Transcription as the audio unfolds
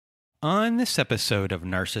On this episode of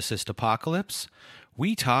Narcissist Apocalypse,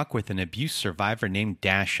 we talk with an abuse survivor named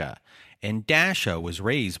Dasha. And Dasha was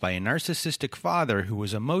raised by a narcissistic father who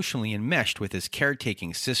was emotionally enmeshed with his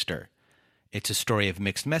caretaking sister. It's a story of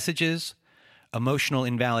mixed messages, emotional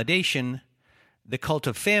invalidation, the cult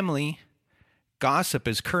of family, gossip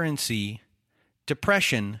as currency,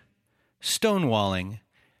 depression, stonewalling,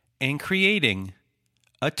 and creating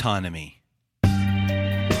autonomy.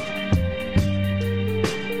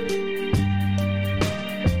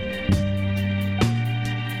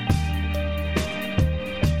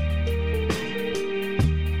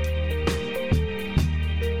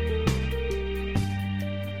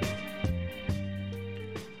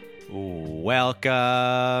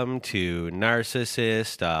 Welcome to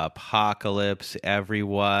Narcissist Apocalypse,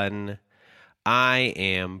 everyone. I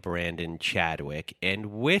am Brandon Chadwick, and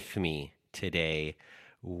with me today,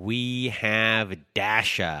 we have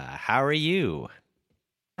Dasha. How are you?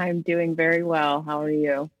 I'm doing very well. How are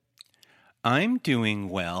you? I'm doing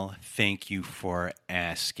well. Thank you for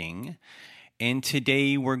asking. And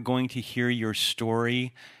today we're going to hear your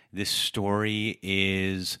story. This story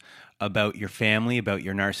is about your family, about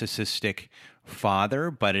your narcissistic father,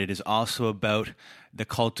 but it is also about the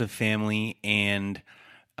cult of family, and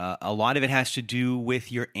a lot of it has to do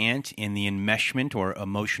with your aunt and the enmeshment or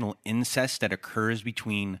emotional incest that occurs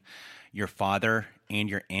between your father and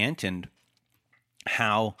your aunt, and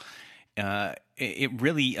how it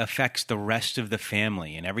really affects the rest of the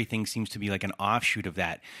family, and everything seems to be like an offshoot of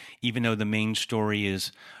that, even though the main story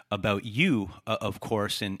is about you, of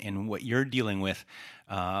course, and what you're dealing with.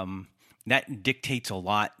 That dictates a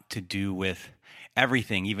lot to do with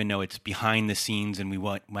everything, even though it's behind the scenes and we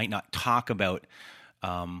might not talk about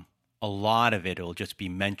a lot of it. It'll just be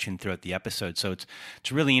mentioned throughout the episode. So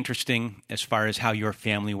it's really interesting as far as how your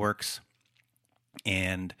family works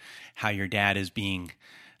and how your dad is being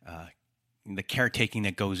the caretaking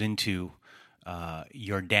that goes into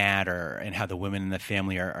your dad, and how the women in the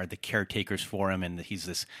family are the caretakers for him, and he's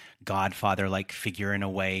this godfather-like figure in a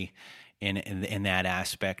way in that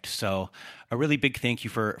aspect. So a really big thank you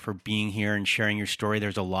for being here and sharing your story.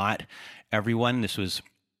 There's a lot, everyone.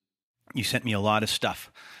 You sent me a lot of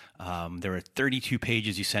stuff. There were 32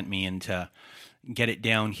 pages you sent me, and to get it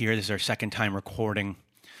down here, this is our second time recording,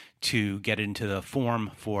 to get it into the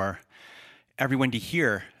form for everyone to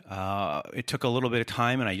hear. It took a little bit of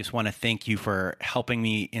time, and I just want to thank you for helping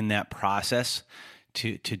me in that process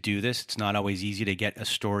to do this. It's not always easy to get a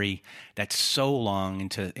story that's so long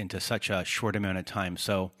into such a short amount of time.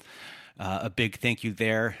 So a big thank you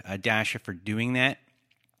there, Dasha, for doing that.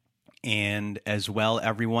 And as well,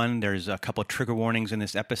 everyone, there's a couple of trigger warnings in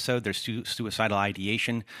this episode. There's suicidal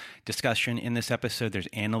ideation discussion in this episode. There's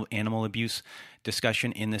animal abuse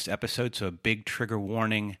discussion in this episode. So a big trigger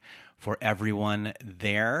warning for everyone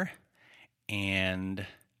there. And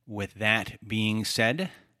with that being said,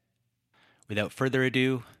 without further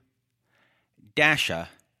ado, Dasha,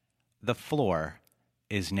 the floor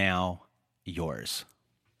is now yours.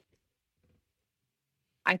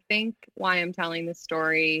 I think why I'm telling this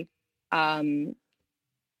story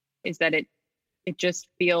is that it just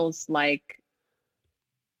feels like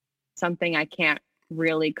something I can't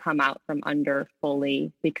really come out from under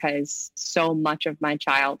fully, because so much of my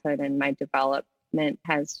childhood and my development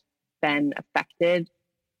has been affected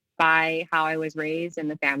by how I was raised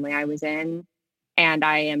and the family I was in. And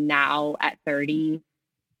I am now at 30,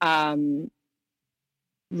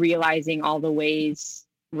 realizing all the ways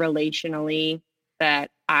relationally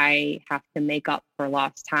that I have to make up for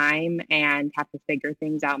lost time and have to figure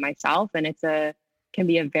things out myself. And can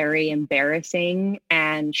be a very embarrassing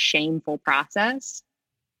and shameful process.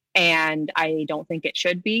 And I don't think it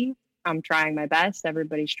should be. I'm trying my best.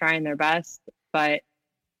 Everybody's trying their best. But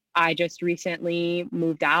I just recently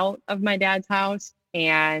moved out of my dad's house,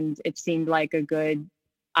 and it seemed like a good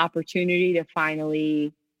opportunity to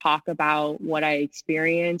finally talk about what I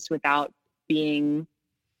experienced without being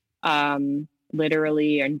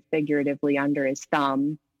literally and figuratively under his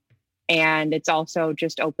thumb. And it's also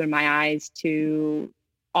just opened my eyes to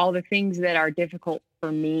all the things that are difficult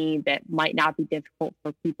for me that might not be difficult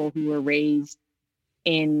for people who were raised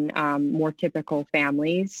in more typical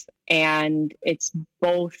families. And it's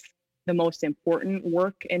both the most important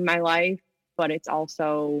work in my life, but it's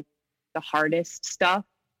also the hardest stuff.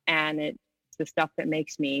 And it's the stuff that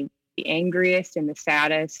makes me the angriest and the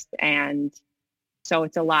saddest. And so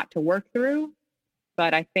it's a lot to work through.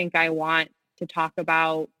 But I think I really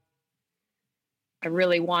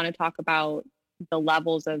want to talk about the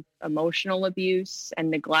levels of emotional abuse and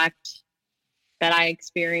neglect that I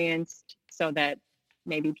experienced, so that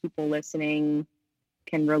maybe people listening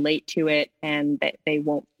can relate to it and that they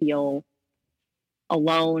won't feel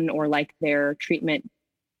alone or like their treatment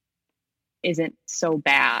isn't so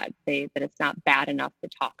bad, that it's not bad enough to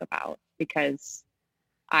talk about, because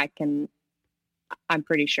I'm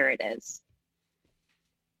pretty sure it is.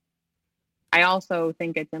 I also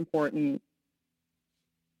think it's important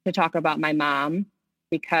to talk about my mom,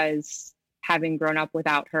 because having grown up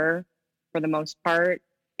without her for the most part,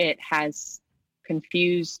 it has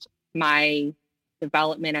confused my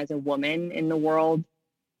development as a woman in the world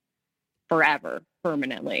forever,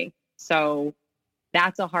 permanently. So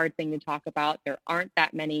that's a hard thing to talk about. There aren't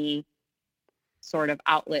that many sort of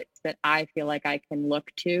outlets that I feel like I can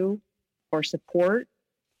look to for support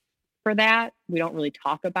for that. We don't really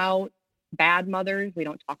talk about bad mothers. We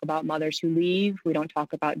don't talk about mothers who leave. We don't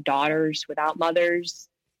talk about daughters without mothers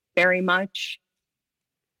very much.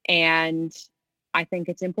 And I think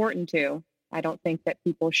it's important to. I don't think that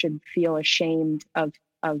people should feel ashamed of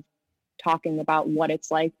talking about what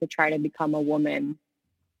it's like to try to become a woman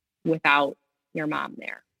without your mom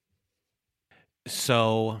there.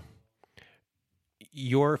 So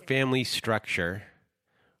your family structure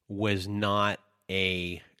was not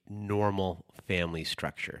a normal family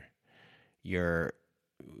structure.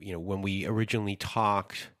 When we originally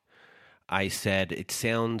talked, I said, it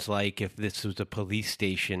sounds like if this was a police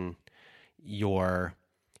station, your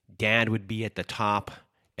dad would be at the top,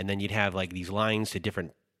 and then you'd have like these lines to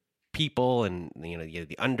different people, and you had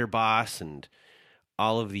the underboss and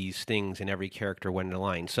all of these things, and every character went in a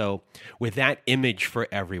line. So with that image for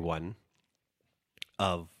everyone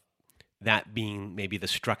of that being maybe the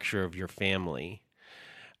structure of your family,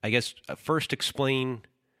 I guess first explain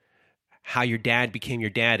how your dad became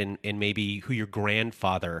your dad, and maybe who your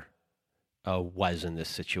grandfather was in this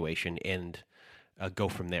situation, and go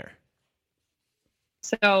from there.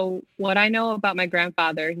 So what I know about my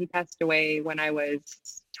grandfather, he passed away when I was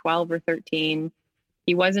 12 or 13.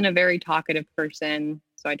 He wasn't a very talkative person,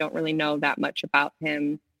 so I don't really know that much about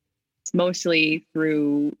him. It's mostly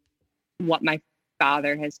through what my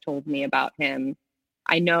father has told me about him.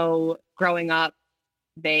 I know growing up,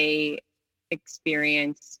 they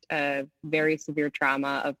experienced a very severe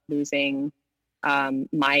trauma of losing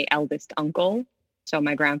my eldest uncle, so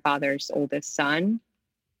my grandfather's oldest son,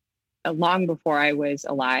 long before I was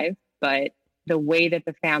alive. But the way that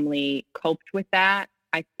the family coped with that,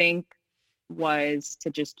 I think, was to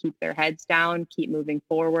just keep their heads down, keep moving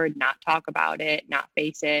forward, not talk about it, not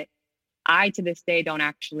face it. I, to this day, don't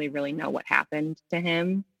actually really know what happened to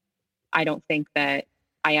him. I don't think that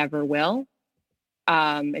I ever will.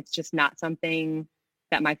 It's just not something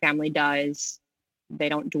that my family does. They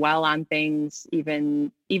don't dwell on things,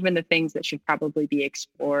 even the things that should probably be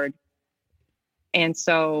explored. And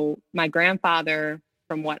so my grandfather,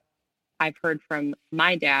 from what I've heard from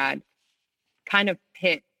my dad, kind of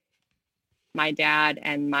pit my dad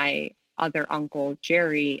and my other uncle,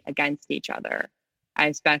 Jerry, against each other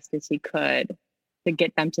as best as he could, to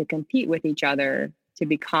get them to compete with each other to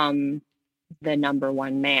become the number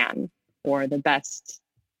one man, or the best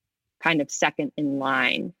kind of second in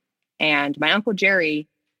line. And my uncle Jerry,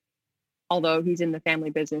 although he's in the family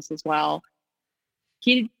business as well,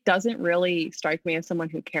 he doesn't really strike me as someone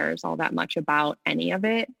who cares all that much about any of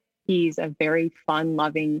it. He's a very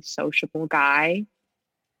fun-loving, sociable guy,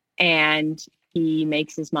 and he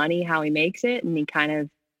makes his money how he makes it, and he kind of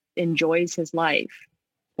enjoys his life.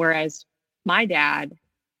 Whereas my dad,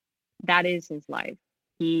 that is his life.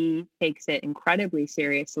 He takes it incredibly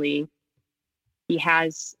seriously. He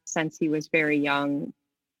has, since he was very young,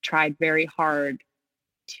 tried very hard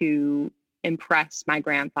to impress my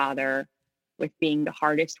grandfather with being the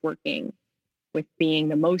hardest working, with being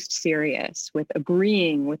the most serious, with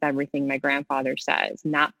agreeing with everything my grandfather says,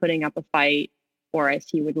 not putting up a fight, or as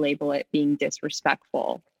he would label it, being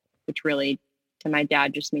disrespectful, which really to my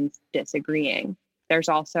dad just means disagreeing. There's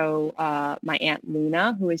also my Aunt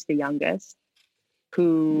Lena, who is the youngest,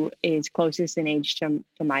 who is closest in age to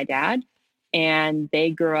my dad. And they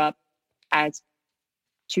grew up as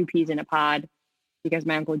two peas in a pod, because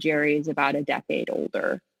my Uncle Jerry is about a decade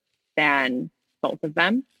older than both of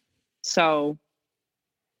them. So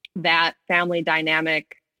that family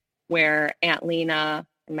dynamic where Aunt Lena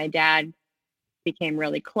and my dad became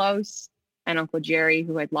really close, and Uncle Jerry,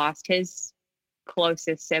 who had lost his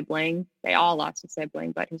closest sibling, they all lost a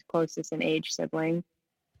sibling, but his closest in age sibling,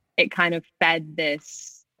 it kind of fed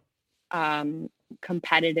this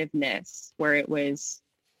competitiveness where it was,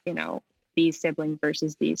 these siblings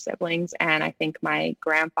versus these siblings. And I think my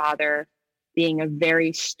grandfather, being a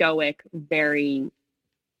very stoic, very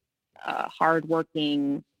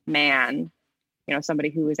hardworking man, somebody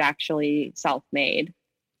who was actually self-made,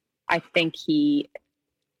 I think he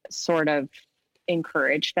sort of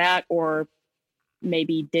encouraged that, or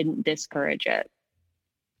maybe didn't discourage it.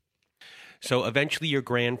 So eventually your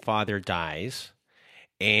grandfather dies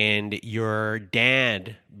and your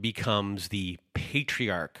dad becomes the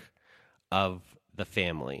patriarch of the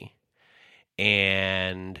family.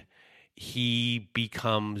 And he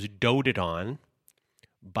becomes doted on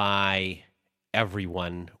by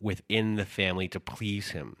everyone within the family to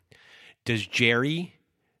please him. Does Jerry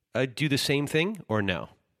do the same thing or no?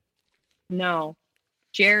 No.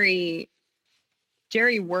 Jerry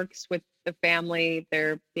works with the family.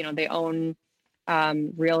 They own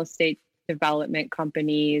real estate development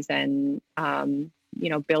companies and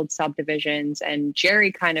build subdivisions. And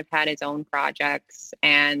Jerry kind of had his own projects.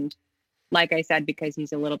 And like I said, because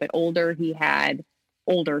he's a little bit older, he had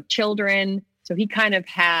older children. So he kind of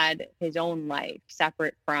had his own life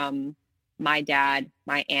separate from my dad,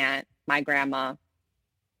 my aunt, my grandma.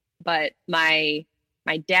 But my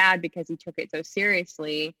dad, because he took it so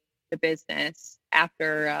seriously, the business,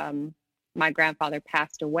 after my grandfather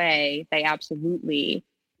passed away, they absolutely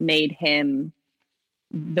made him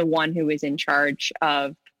the one who was in charge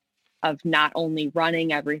of not only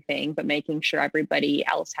running everything, but making sure everybody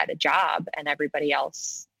else had a job and everybody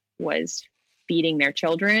else was feeding their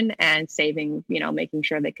children and saving, making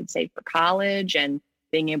sure they could save for college and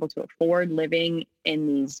being able to afford living in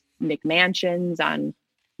these McMansions on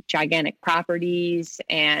gigantic properties.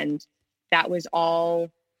 And that was all,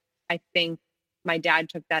 I think my dad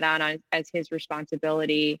took that on as his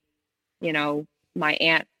responsibility. My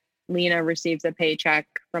aunt Lena receives a paycheck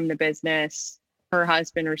from the business. Her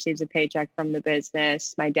husband receives a paycheck from the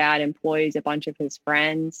business. My dad employs a bunch of his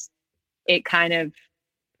friends. It kind of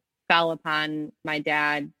fell upon my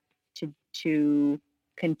dad to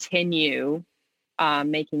continue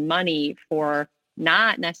making money for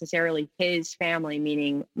not necessarily his family,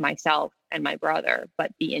 meaning myself and my brother,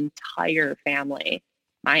 but the entire family,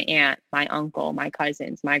 my aunt, my uncle, my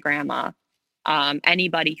cousins, my grandma,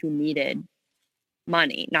 anybody who needed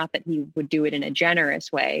money. Not that he would do it in a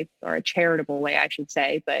generous way or a charitable way, I should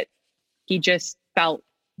say, but he just felt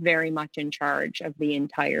very much in charge of the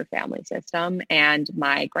entire family system. And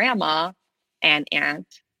my grandma and aunt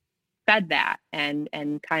fed that and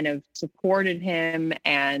kind of supported him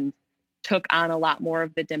and took on a lot more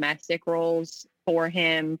of the domestic roles for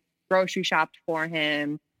him, grocery shopped for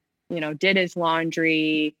him, did his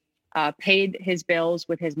laundry, paid his bills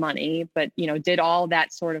with his money, but, did all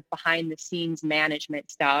that sort of behind the scenes management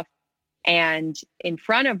stuff. And in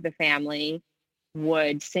front of the family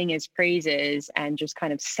would sing his praises and just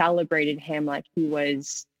kind of celebrated him like he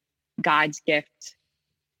was God's gift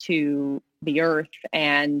to the earth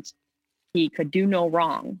and he could do no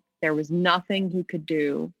wrong. There was nothing he could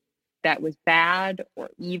do that was bad or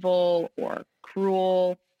evil or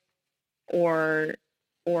cruel or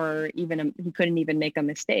even he couldn't even make a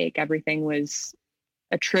mistake. Everything was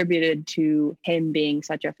attributed to him being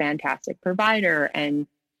such a fantastic provider and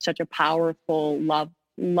such a powerful,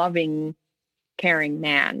 loving, caring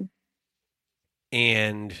man.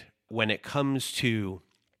 And when it comes to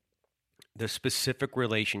the specific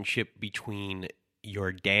relationship between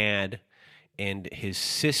your dad and his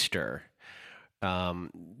sister,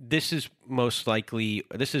 this is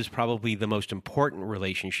probably the most important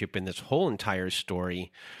relationship in this whole entire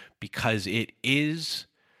story because it is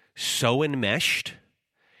so enmeshed.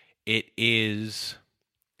 It is,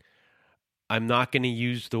 I'm not going to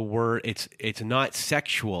use the word, it's not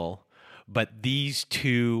sexual, but these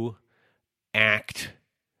two act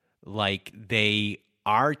like they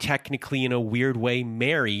are technically in a weird way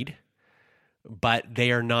married, but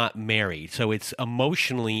they are not married. So it's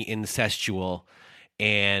emotionally incestual,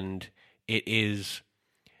 and it is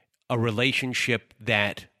a relationship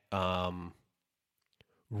that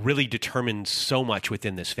really determines so much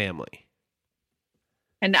within this family.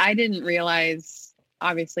 And I didn't realize,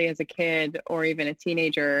 obviously, as a kid or even a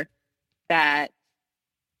teenager, that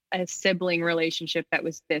a sibling relationship that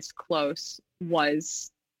was this close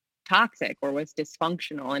was toxic or was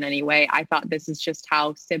dysfunctional in any way. I thought this is just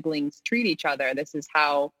how siblings treat each other. This is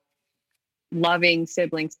how loving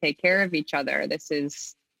siblings take care of each other.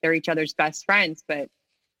 They're each other's best friends, but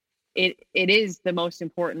it is the most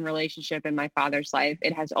important relationship in my father's life.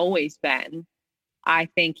 It has always been. I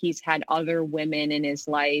think he's had other women in his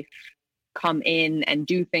life come in and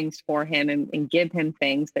do things for him and give him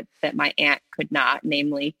things that my aunt could not,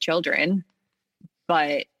 namely children.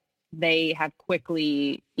 But they have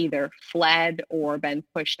quickly either fled or been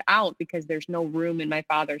pushed out because there's no room in my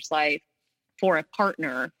father's life for a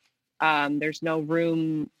partner. There's no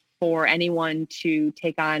room for anyone to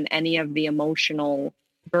take on any of the emotional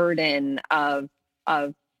burden of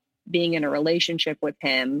being in a relationship with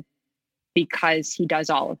him because he does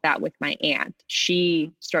all of that with my aunt.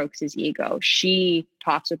 She strokes his ego. She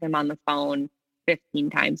talks with him on the phone 15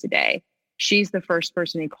 times a day. She's the first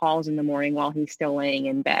person he calls in the morning while he's still laying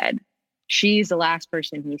in bed. She's the last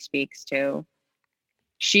person he speaks to.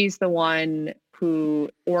 She's the one who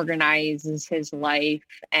organizes his life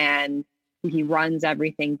and who he runs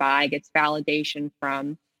everything by, gets validation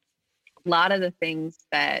from. A lot of the things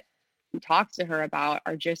that he talks to her about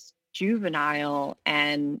are just juvenile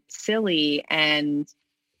and silly and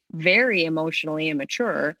very emotionally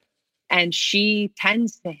immature. And she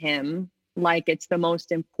tends to him like it's the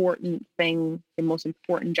most important thing, the most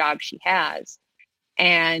important job she has.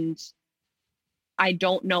 And I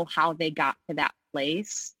don't know how they got to that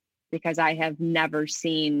place, because I have never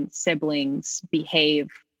seen siblings behave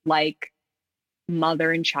like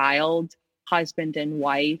mother and child, husband and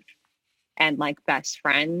wife, and like best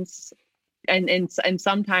friends. And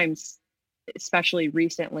sometimes, especially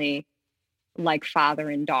recently, like father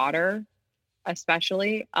and daughter,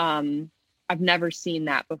 especially. I've never seen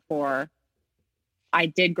that before. I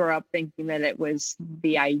did grow up thinking that it was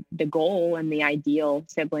the goal and the ideal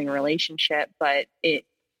sibling relationship, but it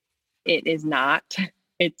is not.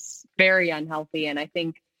 It's very unhealthy. And I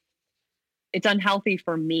think it's unhealthy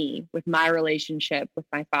for me with my relationship with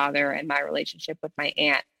my father and my relationship with my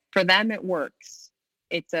aunt. For them, it works.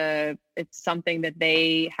 It's something that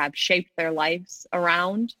they have shaped their lives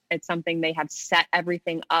around. It's something they have set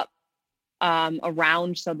everything up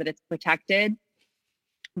around so that it's protected.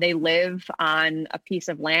 They live on a piece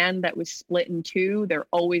of land that was split in two. They're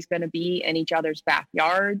always going to be in each other's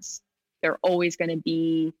backyards. They're always going to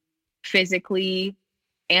be physically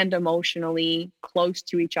and emotionally close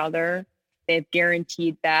to each other. They've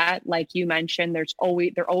guaranteed that. Like you mentioned, they're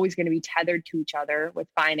always going to be tethered to each other with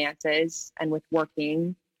finances and with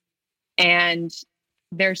working. And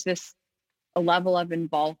there's a level of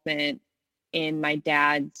involvement in my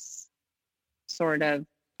dad's sort of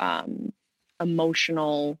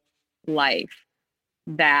emotional life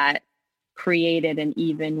that created an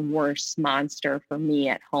even worse monster for me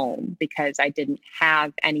at home, because I didn't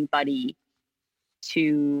have anybody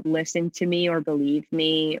to listen to me or believe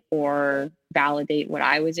me or validate what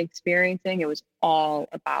I was experiencing. It was all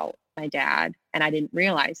about my dad, and I didn't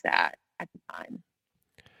realize that at the time.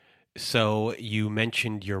 So you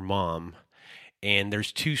mentioned your mom, and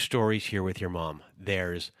there's two stories here with your mom.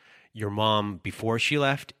 There's your mom before she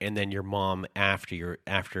left, and then your mom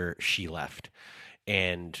after she left.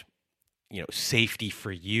 And safety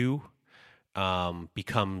for you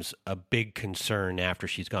becomes a big concern after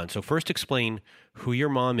she's gone. So first explain who your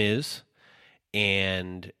mom is,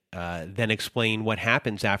 and then explain what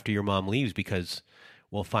happens after your mom leaves, because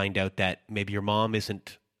we'll find out that maybe your mom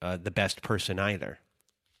isn't the best person either.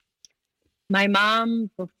 My mom,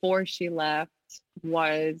 before she left,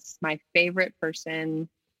 was my favorite person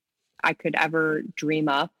I could ever dream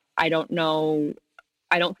up. I don't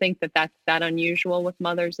think that that's that unusual with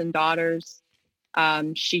mothers and daughters.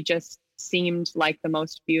 She just seemed like the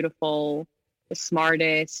most beautiful, the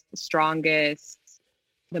smartest, the strongest,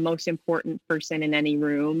 the most important person in any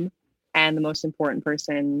room, and the most important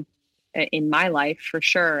person in my life for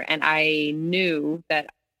sure. And I knew that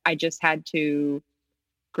I just had to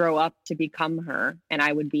grow up to become her, and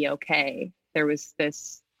I would be okay. There was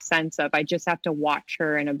this sense of, I just have to watch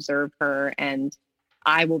her and observe her, and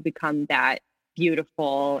I will become that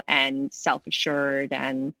beautiful and self-assured,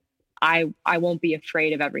 and I won't be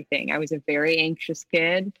afraid of everything. I was a very anxious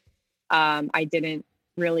kid. I didn't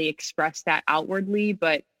really express that outwardly,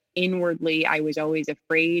 but inwardly I was always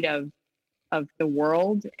afraid of the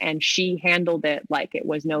world, and she handled it like it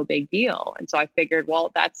was no big deal. And so I figured,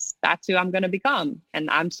 well, that's who I'm going to become. And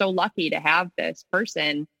I'm so lucky to have this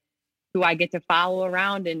person who I get to follow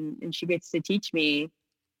around, and she gets to teach me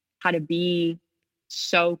how to be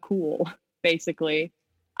so cool, basically.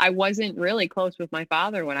 I wasn't really close with my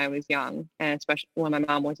father when I was young, and especially when my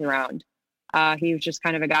mom was around. He was just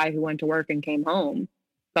kind of a guy who went to work and came home.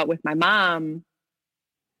 But with my mom,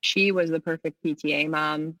 she was the perfect PTA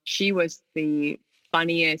mom. She was the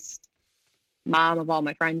funniest mom of all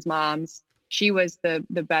my friends' moms. She was the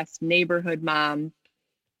best neighborhood mom.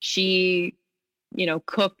 She,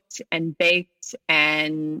 cooked and baked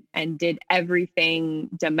and did everything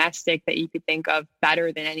domestic that you could think of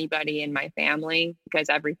better than anybody in my family, because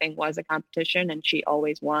everything was a competition and she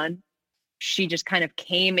always won. She just kind of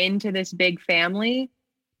came into this big family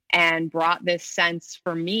and brought this sense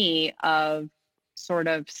for me of sort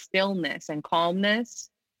of stillness and calmness.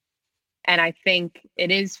 And I think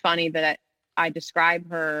it is funny that I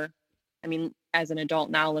describe her, as an adult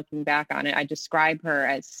now looking back on it, I describe her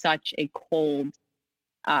as such a cold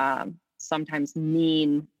sometimes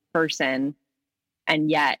mean person. And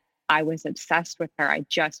yet I was obsessed with her. I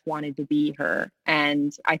just wanted to be her.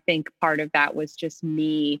 And I think part of that was just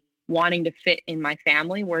me wanting to fit in my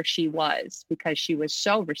family where she was, because she was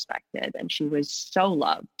so respected and she was so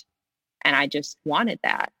loved. And I just wanted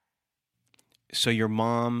that. So your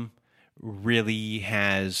mom really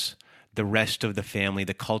has the rest of the family,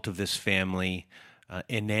 the cult of this family,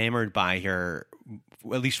 enamored by her,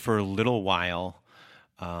 at least for a little while.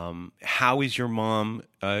 How is your mom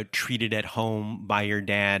treated at home by your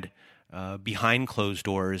dad behind closed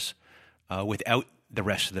doors without the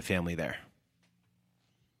rest of the family there?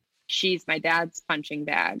 She's my dad's punching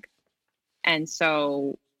bag. And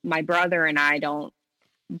so my brother and I don't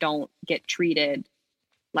get treated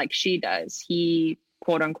like she does. He,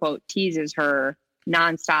 quote unquote, teases her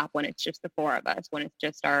nonstop when it's just the four of us, when it's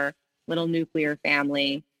just our little nuclear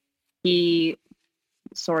family. He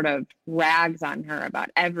sort of rags on her about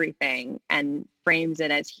everything and frames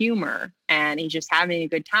it as humor. And he's just having a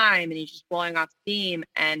good time and he's just blowing off steam.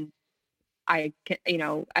 And I,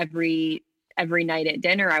 every night at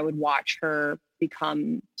dinner, I would watch her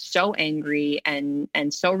become so angry and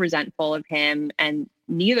so resentful of him. And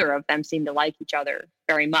neither of them seemed to like each other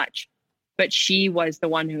very much. But she was the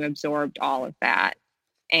one who absorbed all of that.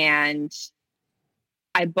 And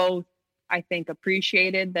I think,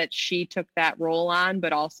 appreciated that she took that role on,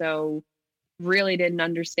 but also really didn't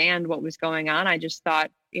understand what was going on. I just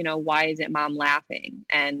thought, why isn't mom laughing?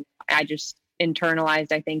 And I just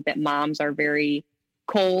internalized, I think, that moms are very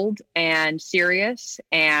cold and serious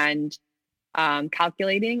and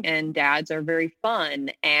calculating, and dads are very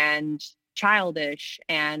fun and childish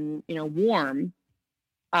and, warm.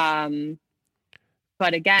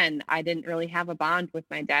 But again, I didn't really have a bond with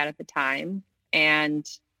my dad at the time. And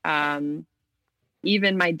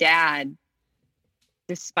even my dad,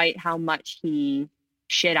 despite how much he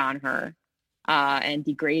shit on her and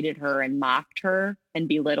degraded her and mocked her and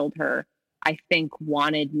belittled her, I think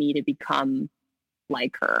wanted me to become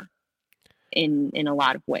like her in a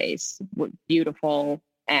lot of ways. Beautiful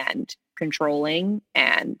and controlling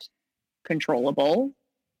and controllable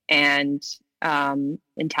and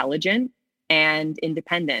intelligent and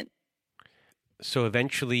independent. So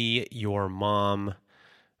eventually your mom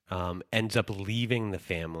ends up leaving the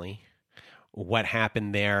family. What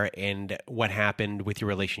happened there, and what happened with your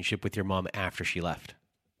relationship with your mom after she left?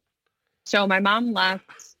 So my mom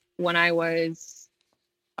left when I was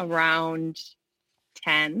around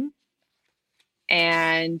 10,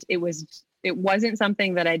 and it wasn't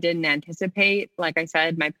something that I didn't anticipate. Like I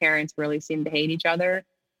said, my parents really seemed to hate each other,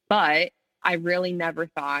 but I really never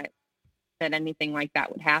thought that anything like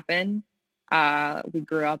that would happen. We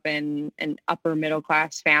grew up in an upper middle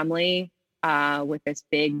class family with this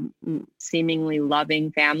big, seemingly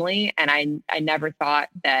loving family. And I never thought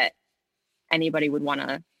that anybody would want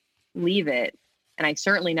to leave it. And I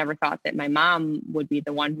certainly never thought that my mom would be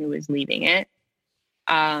the one who was leaving it.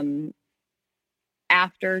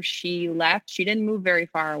 After she left, she didn't move very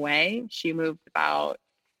far away. She moved about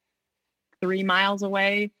 3 miles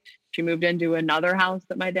away. She moved into another house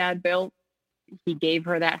that my dad built. He gave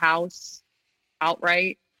her that house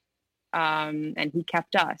outright, and he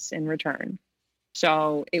kept us in return.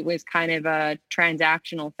 So it was kind of a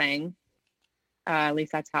transactional thing. At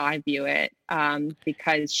least that's how I view it,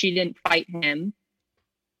 because she didn't fight him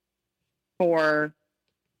for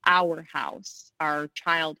our house, our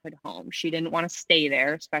childhood home. She didn't want to stay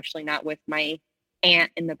there, especially not with my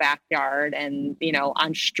aunt in the backyard and,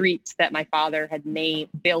 on streets that my father had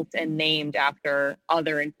built and named after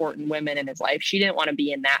other important women in his life. She didn't want to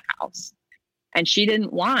be in that house. And she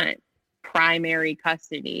didn't want primary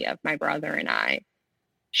custody of my brother and I.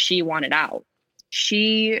 She wanted out.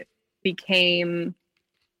 She became,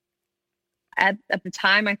 at the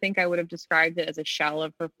time, I think I would have described it as a shell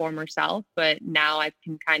of her former self, but now I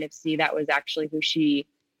can kind of see that was actually who she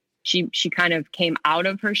kind of came out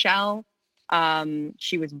of her shell.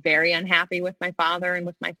 She was very unhappy with my father and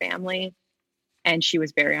with my family, and she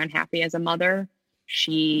was very unhappy as a mother.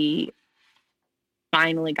 She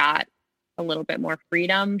finally got a little bit more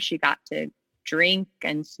freedom. She got to drink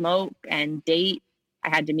and smoke and date. I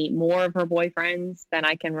had to meet more of her boyfriends than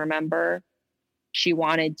I can remember. She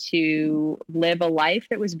wanted to live a life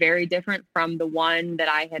that was very different from the one that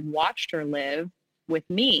I had watched her live with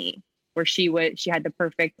me, where she had the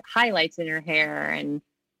perfect highlights in her hair and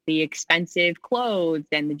the expensive clothes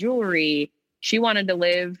and the jewelry. She wanted to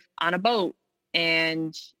live on a boat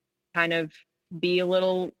and kind of be a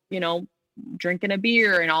little, drinking a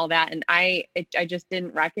beer and all that. And I just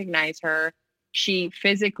didn't recognize her. She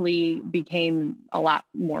physically became a lot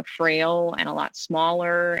more frail and a lot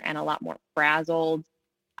smaller and a lot more frazzled.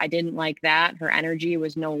 I didn't like that. Her energy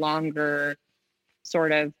was no longer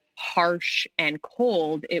sort of harsh and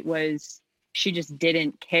cold. It was, she just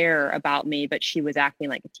didn't care about me, but she was acting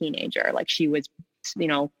like a teenager. Like she was,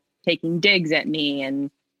 taking digs at me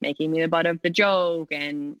and making me the butt of the joke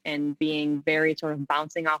and being very sort of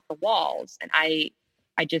bouncing off the walls. And I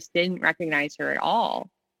just didn't recognize her at all.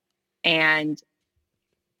 And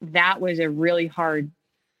that was a really hard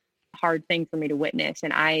thing for me to witness.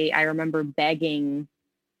 And I remember begging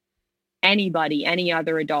anybody, any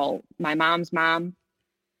other adult, my mom's mom,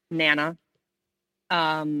 Nana,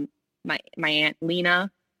 my aunt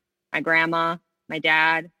Lena, my grandma, my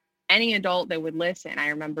dad, any adult that would listen. I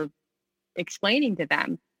remember explaining to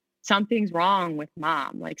them, something's wrong with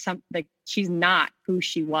mom. Like she's not who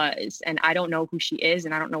she was, and I don't know who she is,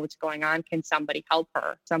 and I don't know what's going on. Can somebody help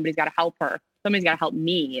her? Somebody's got to help her. Somebody's got to help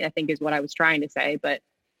me, I think is what I was trying to say. But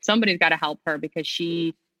somebody's got to help her because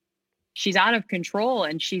she's out of control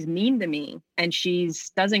and she's mean to me and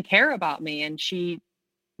doesn't care about me, and she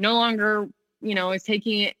no longer, is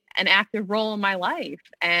taking an active role in my life.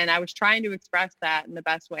 And I was trying to express that in the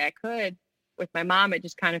best way I could. With my mom, it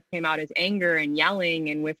just kind of came out as anger and yelling.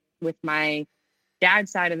 And with my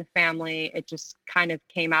dad's side of the family, it just kind of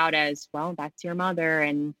came out as, well, that's your mother.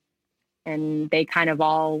 And they kind of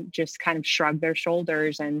all just kind of shrugged their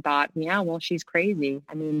shoulders and thought, yeah, well, she's crazy.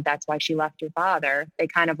 I mean, that's why she left your father. They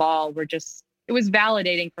kind of all were just, it was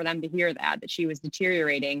validating for them to hear that she was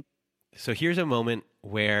deteriorating. So here's a moment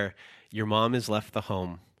where your mom has left the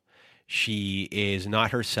home. She is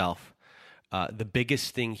not herself. The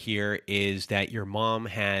biggest thing here is that your mom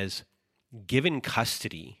has given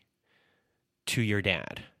custody to your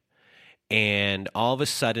dad. And all of a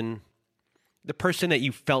sudden, the person that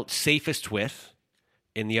you felt safest with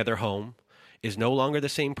in the other home is no longer the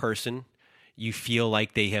same person. You feel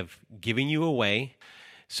like they have given you away.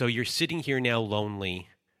 So you're sitting here now lonely,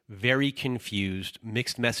 very confused,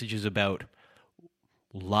 mixed messages about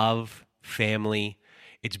love, family.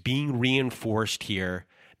 It's being reinforced here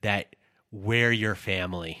that we're your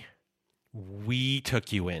family. We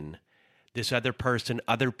took you in. This other person,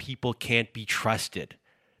 other people can't be trusted.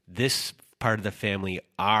 This part of the family,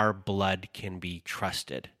 our blood can be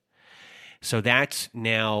trusted. So that's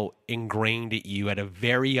now ingrained at you at a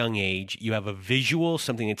very young age. You have a visual,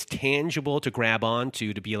 something that's tangible to grab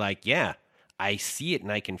onto to be like, yeah, I see it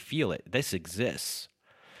and I can feel it. This exists.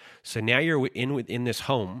 So now you're in this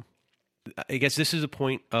home. I guess this is a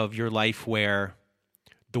point of your life where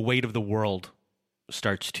the weight of the world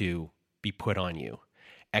starts to be put on you.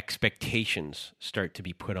 Expectations start to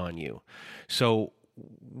be put on you. So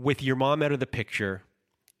with your mom out of the picture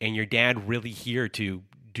and your dad really here to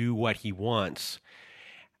do what he wants,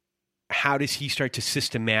 how does he start to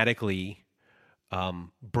systematically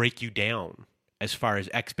break you down as far as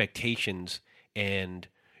expectations and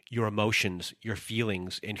your emotions, your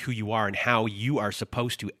feelings, and who you are and how you are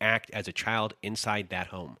supposed to act as a child inside that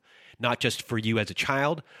home? Not just for you as a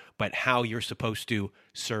child, but how you're supposed to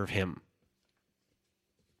serve him.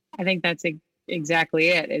 I think that's exactly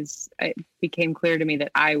it. It became clear to me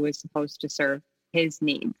that I was supposed to serve his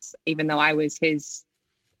needs, even though I was his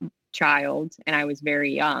child and I was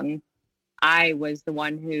very young. I was the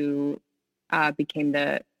one who became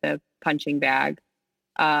the punching bag.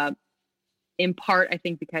 In part, I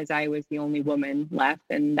think because I was the only woman left,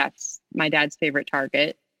 and that's my dad's favorite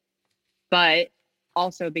target. But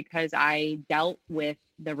also because I dealt with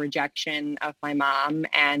the rejection of my mom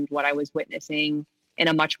and what I was witnessing in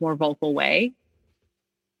a much more vocal way.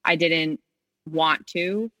 I didn't want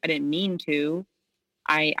to. I didn't mean to.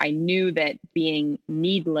 I knew that being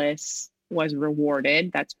needless was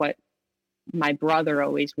rewarded. That's what my brother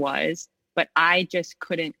always was. But I just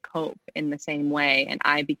couldn't cope in the same way. And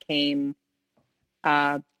I became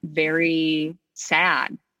very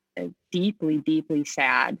sad, deeply, deeply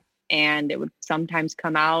sad. And it would sometimes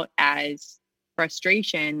come out as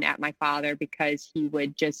frustration at my father because he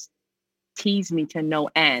would just tease me to no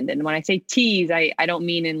end. And when I say tease, I don't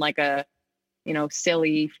mean in like a,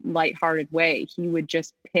 silly, lighthearted way. He would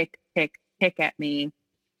just pick at me.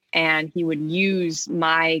 And he would use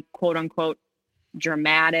my quote unquote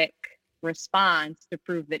dramatic response to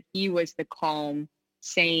prove that he was the calm,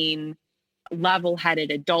 sane,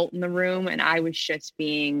 level-headed adult in the room. And I was just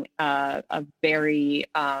being a very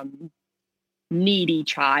needy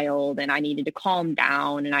child, and I needed to calm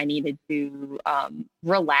down, and I needed to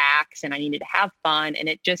relax, and I needed to have fun. And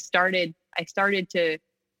it just I started to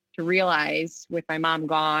realize, with my mom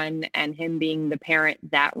gone and him being the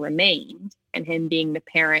parent that remained and him being the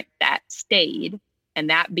parent that stayed, and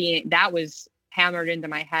that was hammered into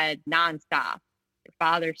my head nonstop. Your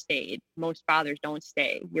father stayed. Most fathers don't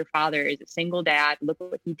stay. Your father is a single dad. Look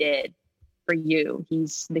what he did for you.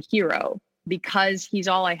 He's the hero. Because he's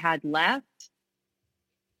all I had left,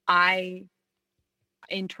 I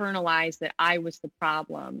internalized that I was the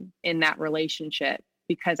problem in that relationship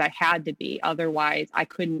because I had to be. Otherwise, I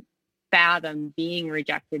couldn't fathom being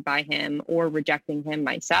rejected by him or rejecting him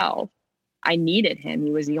myself. I needed him.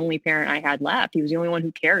 He was the only parent I had left. He was the only one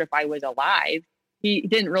who cared if I was alive. He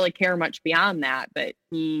didn't really care much beyond that, but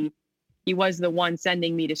he was the one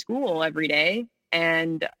sending me to school every day.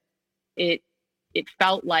 And it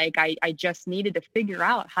felt like I just needed to figure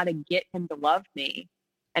out how to get him to love me,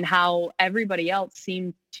 and how everybody else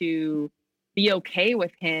seemed to be okay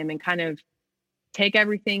with him and kind of take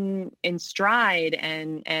everything in stride.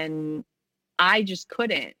 And I just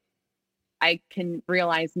couldn't. I can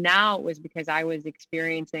realize now it was because I was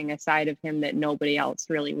experiencing a side of him that nobody else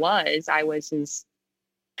really was. I was his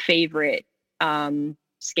favorite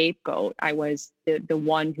scapegoat. I was the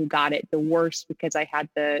one who got it the worst because I had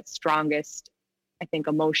the strongest, I think,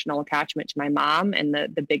 emotional attachment to my mom and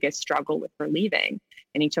the biggest struggle with her leaving.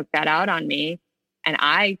 And he took that out on me. And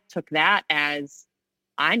I took that as,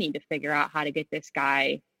 I need to figure out how to get this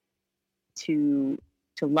guy to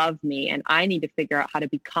love me. And I need to figure out how to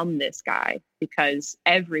become this guy because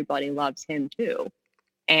everybody loves him too.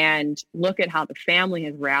 And look at how the family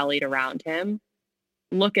has rallied around him.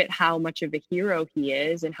 Look at how much of a hero he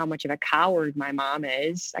is and how much of a coward my mom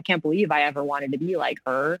is. I can't believe I ever wanted to be like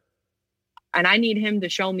her. And I need him to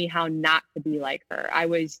show me how not to be like her. I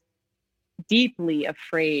was deeply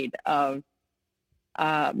afraid of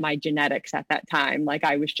my genetics at that time. Like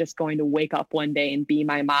I was just going to wake up one day and be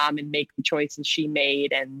my mom and make the choices she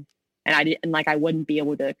made. And I didn't, like, I wouldn't be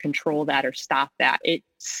able to control that or stop that.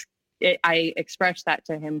 I expressed that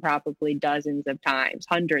to him probably dozens of times,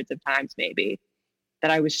 hundreds of times, maybe, that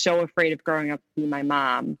I was so afraid of growing up to be my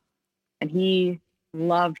mom. And he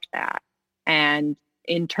loved that. And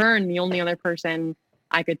in turn, the only other person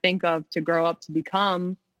I could think of to grow up to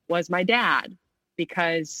become was my dad,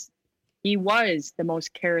 because he was the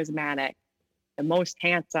most charismatic, the most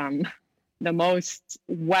handsome, the most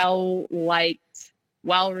well-liked,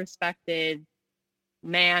 well-respected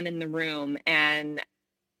man in the room. And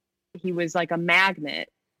he was like a magnet.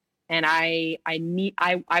 And I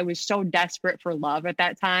was so desperate for love at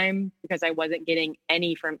that time because I wasn't getting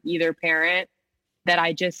any from either parent that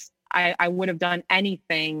I would have done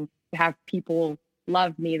anything to have people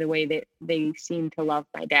love me the way that they seem to love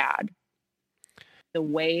my dad. The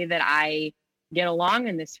way that I get along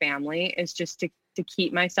in this family is just to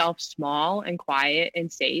keep myself small and quiet and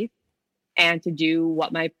safe, and to do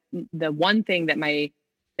what the one thing that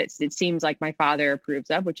it seems like my father approves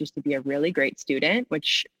of, which is to be a really great student,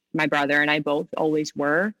 which my brother and I both always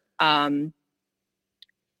were. And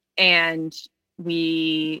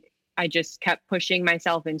I just kept pushing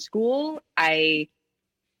myself in school. I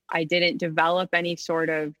didn't develop any sort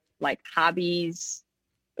of like hobbies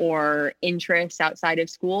or interests outside of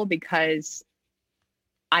school because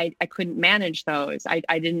I couldn't manage those.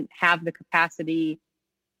 I didn't have the capacity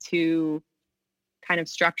to kind of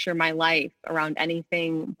structure my life around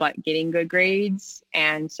anything but getting good grades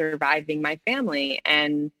and surviving my family.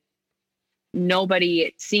 And nobody,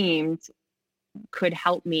 it seemed, could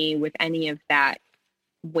help me with any of that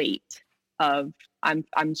weight of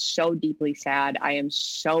I'm so deeply sad. I am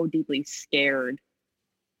so deeply scared.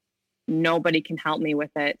 Nobody can help me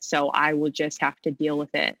with it. So I will just have to deal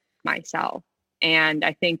with it myself. And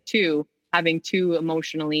I think too, having two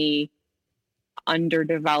emotionally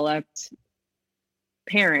underdeveloped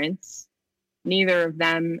parents, neither of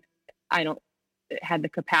them, had the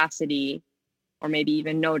capacity or maybe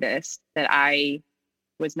even noticed that I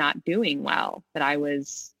was not doing well, that I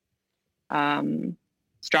was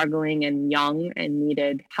struggling and young and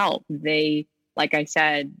needed help. Like I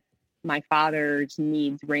said, my father's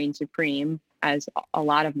needs reign supreme, as a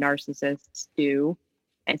lot of narcissists do.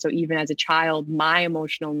 And so even as a child, my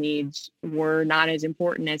emotional needs were not as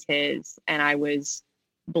important as his. And I was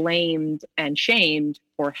blamed and shamed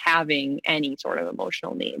for having any sort of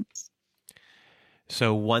emotional needs.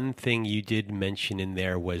 So one thing you did mention in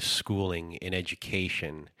there was schooling and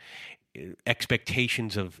education,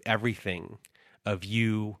 expectations of everything, of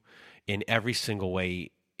you in every single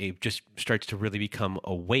way. It just starts to really become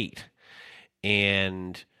a weight.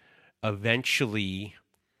 And eventually,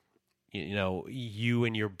 you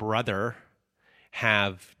and your brother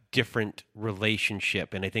have different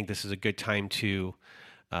relationship. And I think this is a good time to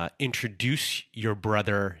introduce your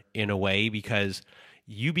brother in a way, because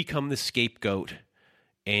you become the scapegoat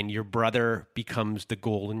and your brother becomes the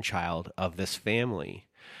golden child of this family.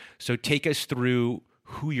 So take us through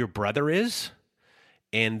who your brother is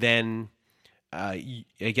and then I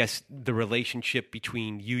guess the relationship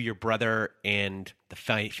between you, your brother, and the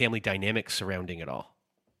family dynamics surrounding it all.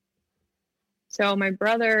 So my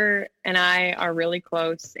brother and I are really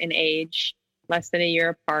close in age, less than a year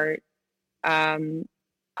apart. I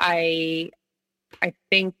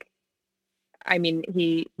think, I mean,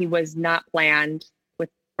 he was not planned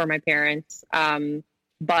for my parents,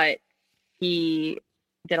 but he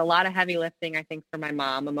did a lot of heavy lifting, I think, for my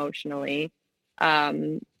mom emotionally.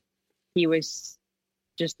 He was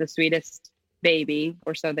just the sweetest baby,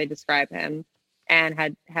 or so they describe him,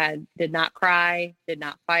 and did not cry, did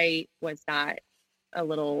not fight, was not a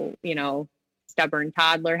little, stubborn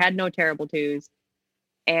toddler, had no terrible twos,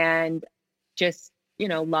 and just,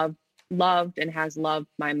 loved and has loved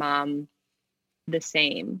my mom the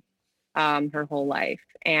same her whole life.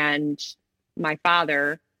 And my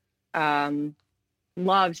father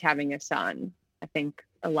loves having a son. I think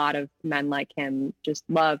a lot of men like him just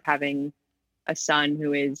love having a son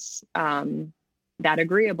who is that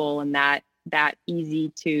agreeable and that easy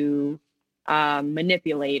to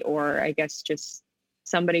manipulate, or I guess just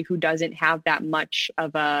somebody who doesn't have that much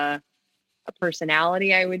of a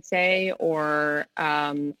personality, I would say, or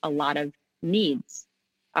a lot of needs.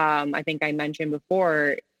 I think I mentioned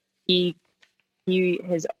before, that's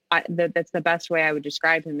the best way I would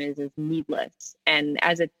describe him is needless. And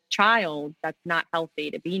as a child, that's not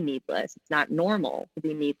healthy to be needless. It's not normal to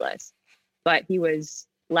be needless. But he was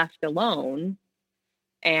left alone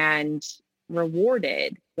and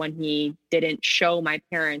rewarded when he didn't show my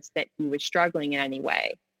parents that he was struggling in any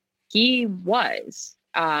way. He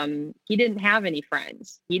didn't have any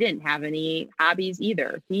friends. He didn't have any hobbies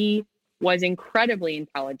either. He was incredibly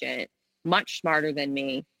intelligent, much smarter than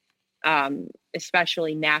me,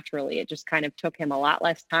 especially naturally. It just kind of took him a lot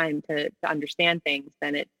less time to understand things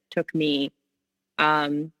than it took me.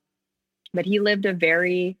 But he lived a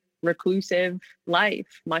very reclusive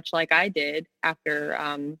life, much like I did after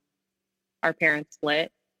our parents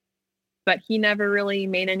split. But he never really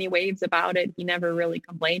made any waves about it. He never really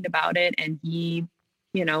complained about it. And he,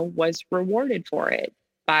 was rewarded for it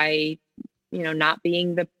by, not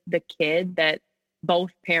being the kid that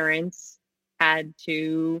both parents had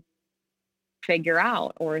to figure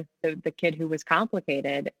out, or the kid who was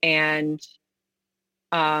complicated. And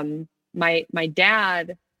my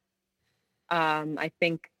dad, I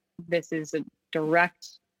think this is a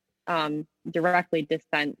directly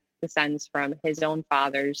descends from his own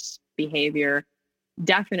father's behavior,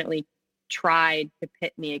 definitely tried to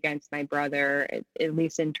pit me against my brother, at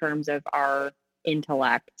least in terms of our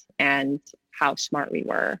intellect and how smart we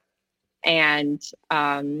were. And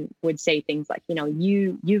would say things like,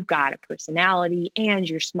 you've got a personality and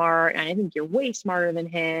you're smart, and I think you're way smarter than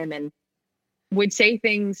him, and would say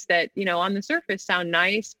things that, on the surface sound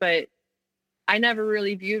nice, but I never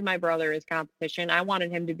really viewed my brother as competition. I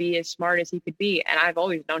wanted him to be as smart as he could be, and I've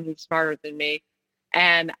always known he's smarter than me.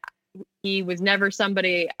 And he was never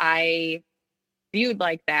somebody I viewed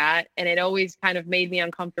like that, and it always kind of made me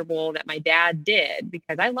uncomfortable that my dad did,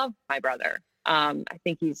 because I love my brother. I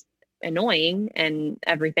think he's annoying and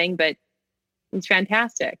everything, but he's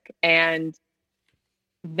fantastic. And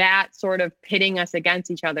that sort of pitting us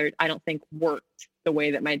against each other, I don't think worked the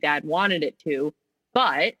way that my dad wanted it to.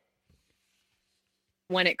 But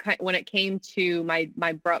when it came to my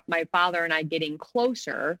father and I getting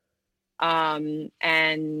closer, and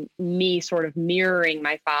me sort of mirroring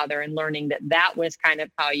my father and learning that was kind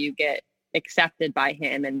of how you get accepted by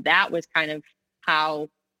him, and that was kind of how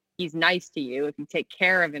he's nice to you, if you take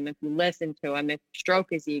care of him, if you listen to him, if you stroke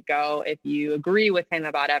his ego, if you agree with him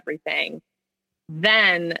about everything,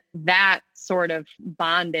 then that sort of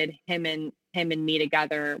bonded him and me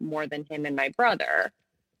together more than him and my brother,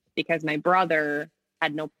 because my brother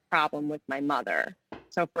had no problem with my mother.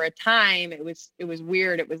 So for a time, it was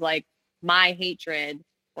weird. It was like my hatred,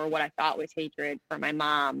 or what I thought was hatred for my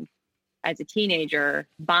mom as a teenager,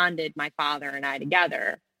 bonded my father and I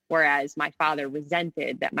together. Whereas my father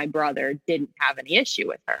resented that my brother didn't have any issue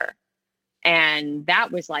with her. And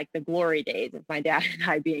that was like the glory days of my dad and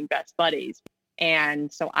I being best buddies.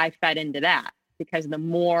 And so I fed into that, because the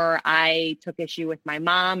more I took issue with my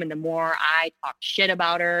mom and the more I talked shit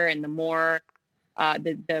about her, and the more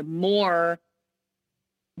the more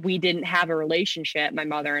we didn't have a relationship, my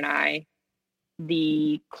mother and I,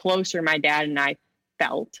 the closer my dad and I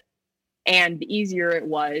felt. And the easier it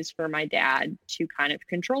was for my dad to kind of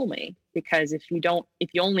control me, because if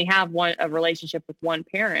you only have a relationship with one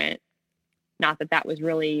parent, not that was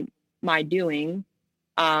really my doing,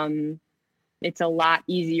 it's a lot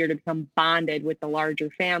easier to become bonded with the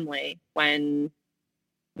larger family when,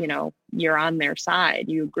 you're on their side,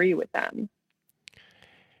 you agree with them.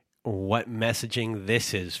 what messaging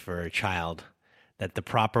this is for a child, that the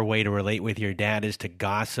proper way to relate with your dad is to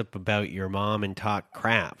gossip about your mom and talk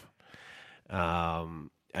crap.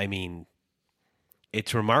 I mean,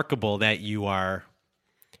 it's remarkable that you are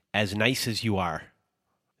as nice as you are.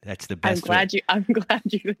 That's the best. I'm glad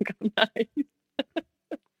you think I'm nice.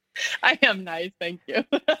 I am nice. Thank you.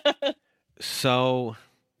 So,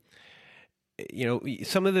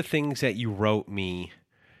 some of the things that you wrote me,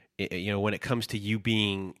 when it comes to you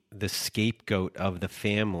being the scapegoat of the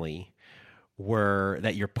family, were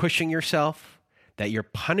that you're pushing yourself, that you're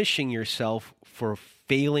punishing yourself for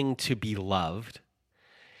failing to be loved.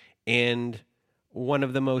 And one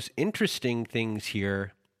of the most interesting things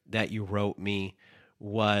here that you wrote me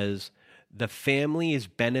was the family is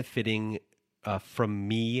benefiting from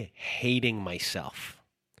me hating myself.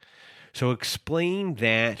 So explain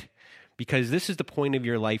that, because this is the point of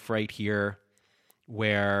your life right here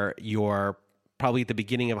where you're probably at the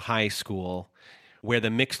beginning of high school, where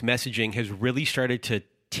the mixed messaging has really started to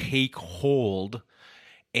take hold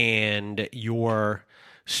and you're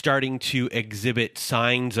starting to exhibit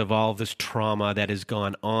signs of all this trauma that has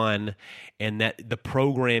gone on, and that the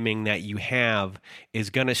programming that you have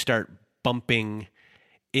is going to start bumping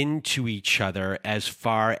into each other as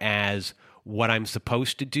far as what I'm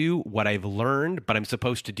supposed to do, what I've learned, but I'm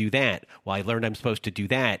supposed to do that. Well, I learned I'm supposed to do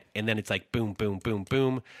that. And then it's like boom, boom, boom,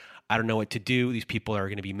 boom. I don't know what to do. These people are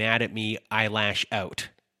going to be mad at me. I lash out.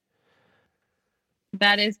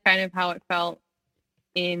 That is kind of how it felt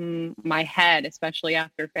in my head, especially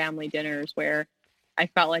after family dinners, where I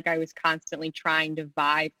felt like I was constantly trying to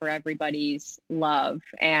vie for everybody's love.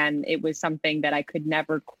 And it was something that I could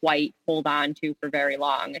never quite hold on to for very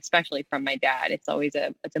long, especially from my dad. It's always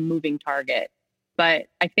it's a moving target. But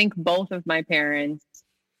I think both of my parents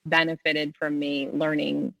benefited from me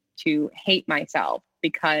learning to hate myself,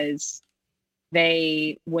 because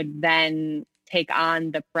they would then take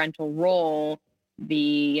on the parental role,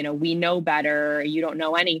 we know better, you don't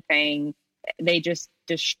know anything. They just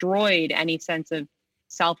destroyed any sense of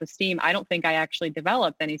self-esteem. I don't think I actually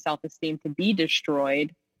developed any self-esteem to be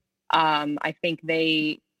destroyed. I think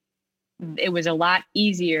it was a lot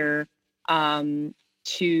easier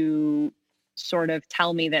to sort of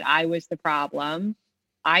tell me that I was the problem.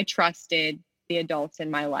 I trusted the adults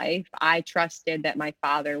in my life. I trusted that my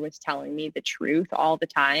father was telling me the truth all the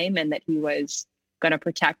time and that he was going to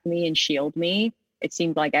protect me and shield me. It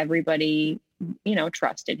seemed like everybody,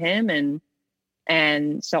 trusted him.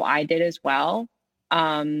 And so I did as well.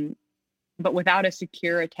 But without a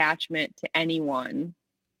secure attachment to anyone,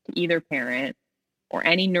 to either parent, or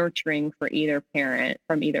any nurturing from either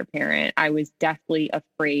parent, I was deathly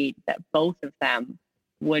afraid that both of them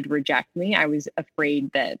would reject me. I was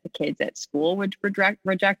afraid that the kids at school would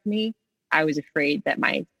reject me. I was afraid that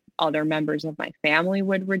my other members of my family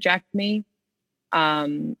would reject me.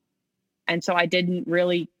 And so I didn't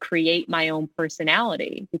really create my own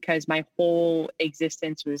personality, because my whole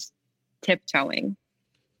existence was tiptoeing.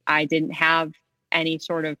 I didn't have any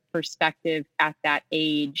sort of perspective at that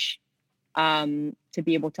age to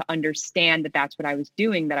be able to understand that that's what I was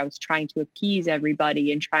doing, that I was trying to appease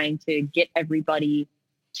everybody and trying to get everybody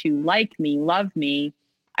to like me, love me.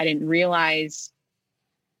 I didn't realize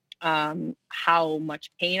how much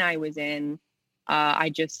pain I was in.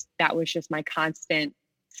 That was just my constant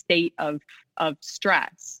state of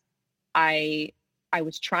stress. I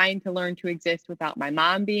was trying to learn to exist without my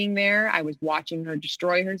mom being there. I was watching her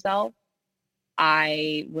destroy herself.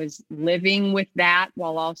 I was living with that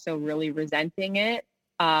while also really resenting it.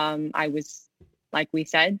 I was, like we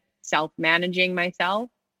said, self-managing myself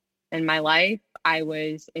and my life. I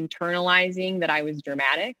was internalizing that I was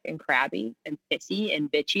dramatic and crabby and pissy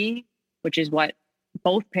and bitchy, which is what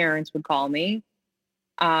both parents would call me.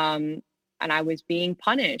 And I was being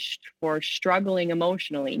punished for struggling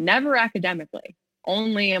emotionally, never academically,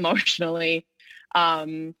 only emotionally.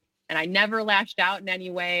 And I never lashed out in any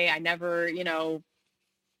way. I never,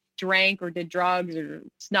 drank or did drugs or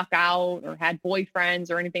snuck out or had boyfriends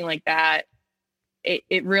or anything like that.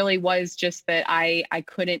 It really was just that I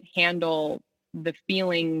couldn't handle the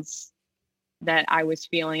feelings that I was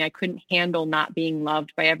feeling. I couldn't handle not being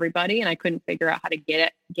loved by everybody, and I couldn't figure out how to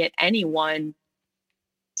get anyone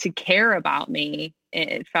to care about me.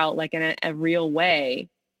 It felt like in a real way.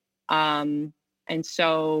 And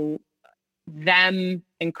so them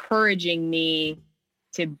encouraging me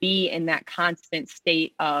to be in that constant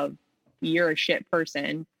state of, you're a shit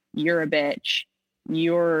person, you're a bitch,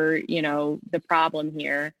 you're, the problem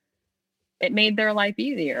here, it made their life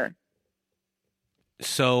easier.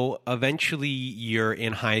 So eventually you're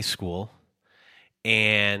in high school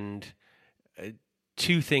and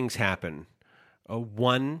two things happen.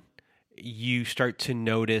 One, you start to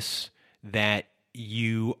notice that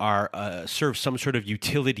you are serve some sort of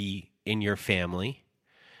utility in your family,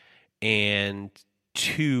 and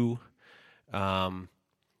two,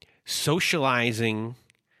 socializing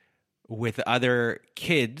with other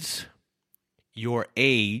kids your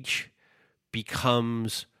age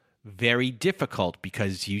becomes very difficult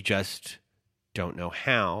because you just don't know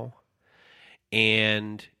how.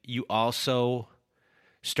 And you also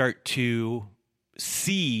start to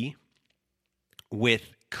see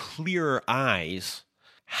with clearer eyes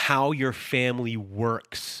how your family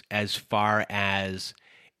works as far as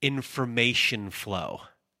information flow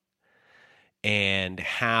and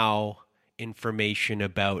how information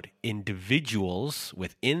about individuals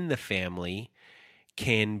within the family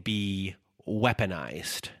can be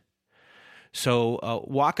weaponized. So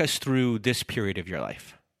walk us through this period of your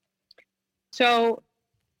life. So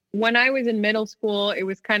when I was in middle school, it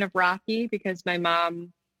was kind of rocky because my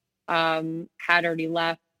mom had already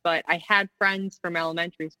left, but I had friends from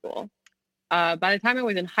elementary school. By the time I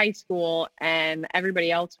was in high school and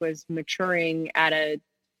everybody else was maturing at a,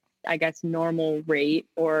 I guess, normal rate,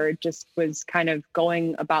 or just was kind of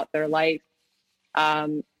going about their life,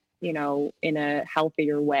 in a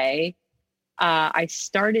healthier way, I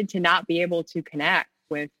started to not be able to connect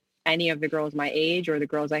with any of the girls my age or the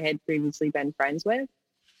girls I had previously been friends with.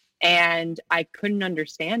 And I couldn't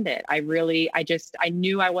understand it. I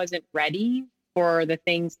knew I wasn't ready for the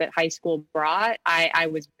things that high school brought. I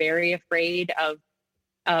was very afraid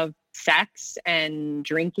of sex and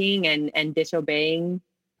drinking and disobeying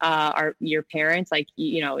your parents. Like,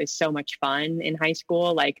 is so much fun in high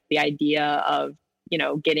school. Like the idea of,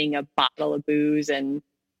 getting a bottle of booze and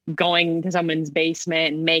going to someone's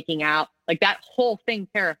basement and making out, like that whole thing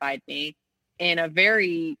terrified me in a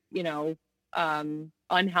very,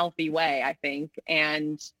 unhealthy way, I think.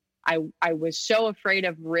 And I was so afraid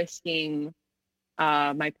of risking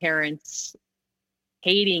my parents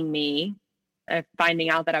hating me, finding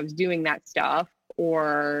out that I was doing that stuff,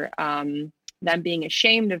 or them being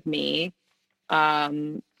ashamed of me,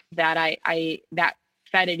 that that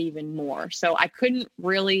fed it even more. So I couldn't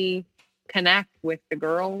really connect with the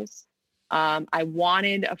girls. I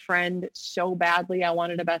wanted a friend so badly. I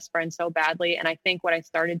wanted a best friend so badly. And I think what I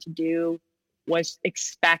started to do was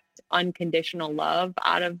expect unconditional love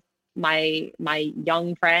out of my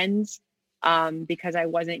young friends, because I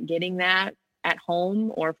wasn't getting that at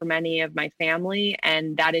home or from any of my family.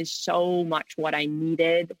 And that is so much what I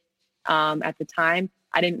needed at the time.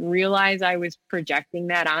 I didn't realize I was projecting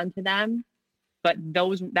that onto them, but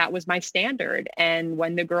that was my standard. And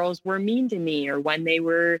when the girls were mean to me or when they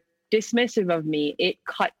were dismissive of me, it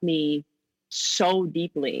cut me so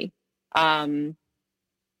deeply. And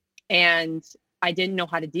I didn't know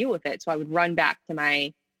how to deal with it. So I would run back to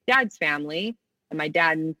my dad's family, and my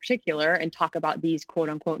dad in particular, and talk about these quote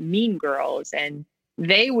unquote mean girls. And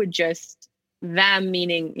they would them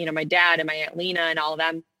meaning, my dad and my Aunt Lena and all of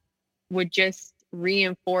them, would just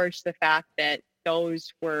reinforce the fact that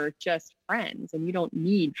those were just friends, and you don't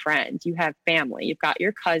need friends. You have family. You've got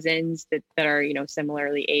your cousins that are,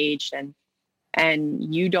 similarly aged,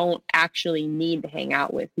 and you don't actually need to hang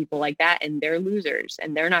out with people like that. And they're losers,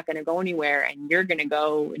 and they're not going to go anywhere. And you're going to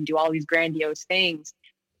go and do all these grandiose things.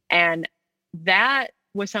 And that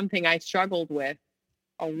was something I struggled with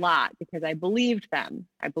a lot because I believed them.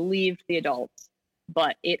 I believed the adults,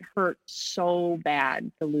 but it hurt so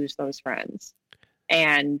bad to lose those friends.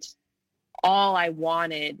 And all I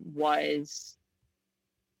wanted was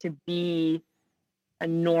to be a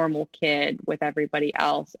normal kid with everybody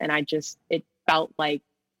else. And it felt like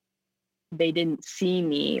they didn't see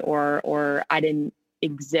me or I didn't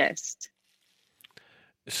exist.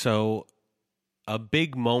 So a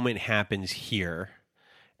big moment happens here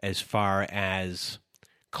as far as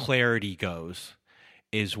clarity goes,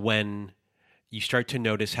 is when you start to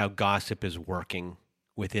notice how gossip is working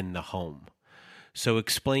within the home. So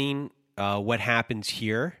explain what happens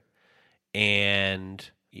here, and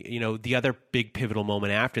the other big pivotal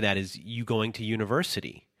moment after that is you going to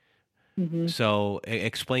university. Mm-hmm. So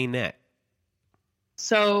explain that.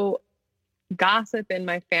 So gossip in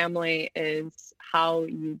my family is how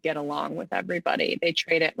you get along with everybody. They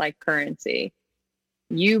trade it like currency.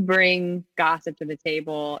 You bring gossip to the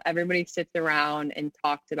table, everybody sits around and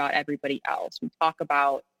talks about everybody else. We talk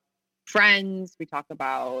about friends, we talk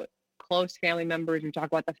about close family members, we talk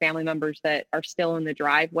about the family members that are still in the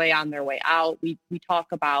driveway on their way out. We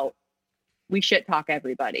shit talk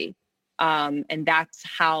everybody. And that's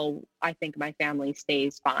how I think my family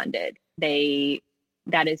stays bonded.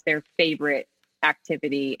 That is their favorite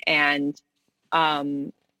activity. And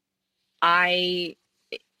I'd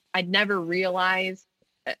never realized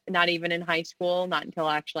not even in high school, not until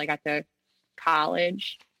actually I got to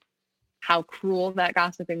college, how cruel that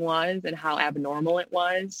gossiping was and how abnormal it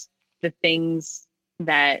was. The things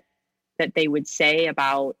that they would say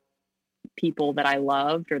about people that I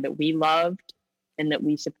loved or that we loved and that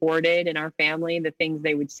we supported in our family, the things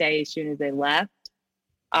they would say as soon as they left.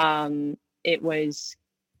 It was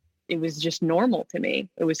just normal to me.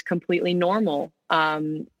 It was completely normal.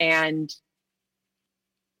 And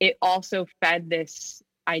it also fed this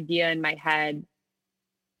idea in my head,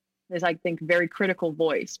 this, I think, very critical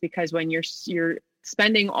voice, because when you're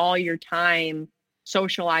spending all your time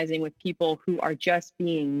socializing with people who are just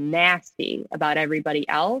being nasty about everybody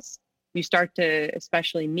else, you start to,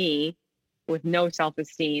 especially me, with no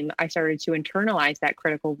self-esteem, I started to internalize that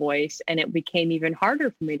critical voice, and it became even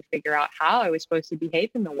harder for me to figure out how I was supposed to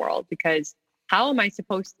behave in the world, because how am I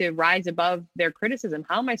supposed to rise above their criticism?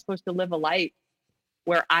 How am I supposed to live a life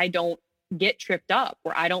where I don't get tripped up,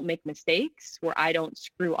 where I don't make mistakes, where I don't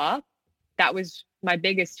screw up? That was my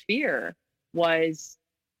biggest fear, was,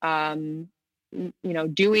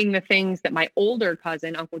 doing the things that my older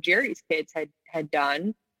cousin, Uncle Jerry's kids had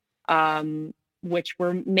done, which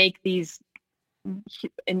were make these,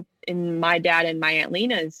 in my dad and my Aunt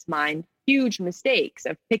Lena's mind, huge mistakes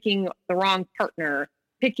of picking the wrong partner,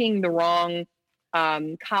 picking the wrong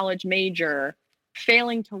college major,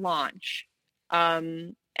 failing to launch.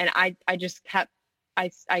 And I just kept, I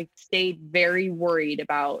stayed very worried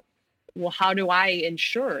about, well, how do I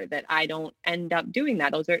ensure that I don't end up doing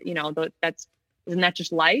that? Those are, isn't that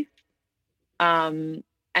just life? And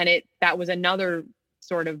that was another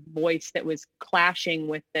sort of voice that was clashing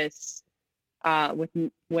with this,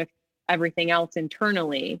 with everything else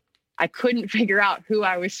internally. I couldn't figure out who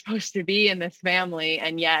I was supposed to be in this family,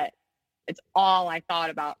 and yet it's all I thought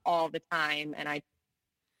about all the time, and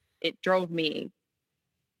it drove me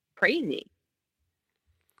crazy.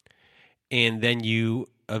 And then you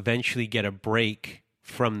eventually get a break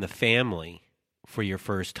from the family for your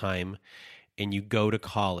first time, and you go to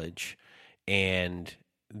college, and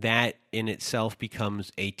that in itself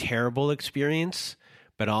becomes a terrible experience,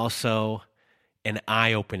 but also an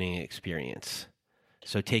eye-opening experience.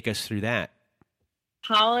 So take us through that.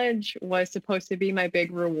 College was supposed to be my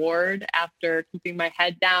big reward after keeping my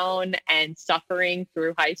head down and suffering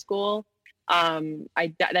through high school.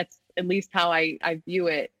 That's at least how I view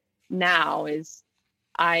it now, is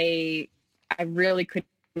I really couldn't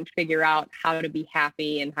figure out how to be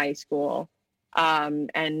happy in high school.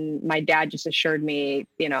 And my dad just assured me,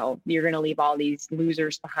 you're going to leave all these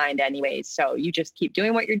losers behind anyways. So you just keep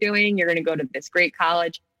doing what you're doing. You're going to go to this great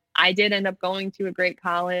college. I did end up going to a great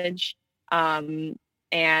college. And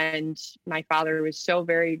my father was so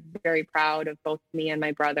very, very proud of both me and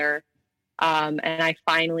my brother. And I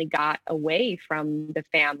finally got away from the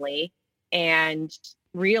family and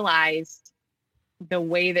realized the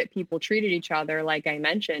way that people treated each other. Like I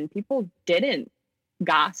mentioned, people didn't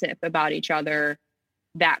gossip about each other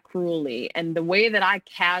that cruelly. And the way that I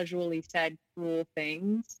casually said cruel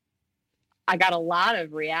things, I got a lot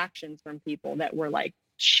of reactions from people that were like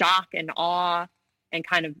shock and awe, and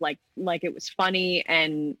kind of like it was funny.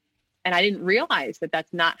 And I didn't realize that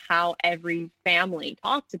that's not how every family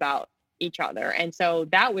talks about each other. And so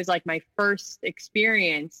that was like my first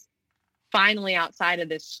experience finally outside of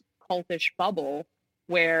this cultish bubble,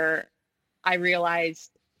 where I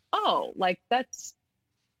realized, oh, like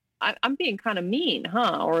I'm being kind of mean,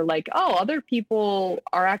 huh? Or like, oh, other people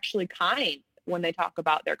are actually kind when they talk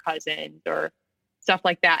about their cousins or stuff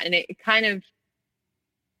like that. And it kind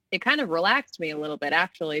of relaxed me a little bit,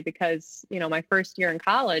 actually, because, my first year in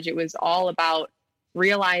college, it was all about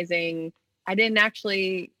realizing I didn't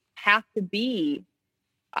actually have to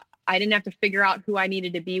I didn't have to figure out who I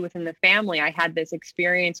needed to be within the family. I had this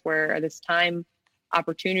experience this time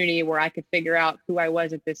opportunity where I could figure out who I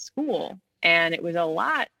was at this school. And it was a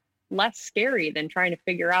lot less scary than trying to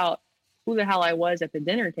figure out who the hell I was at the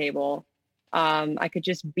dinner table. I could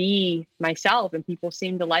just be myself, and people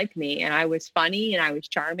seemed to like me, and I was funny and I was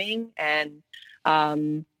charming, and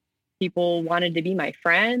people wanted to be my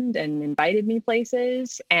friend and invited me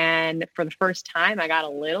places. And for the first time, I got a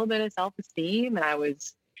little bit of self-esteem, and I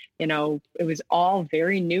was, it was all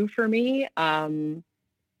very new for me.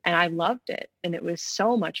 And I loved it, and it was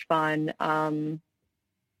so much fun.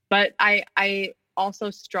 But I also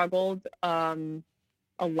struggled a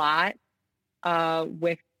lot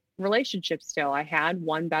with relationships still. I had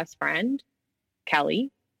one best friend,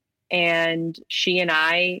 Kelly, and she and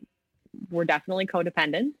I were definitely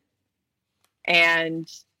codependent and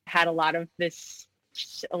had a lot of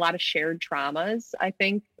shared traumas. I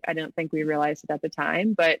don't think we realized it at the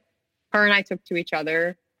time, but her and I took to each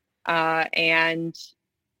other. And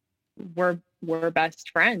we're best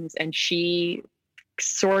friends. And she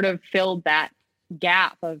sort of filled that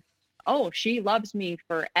gap of, oh, she loves me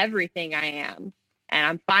for everything I am. And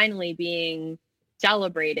I'm finally being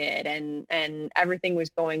celebrated, and everything was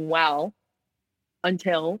going well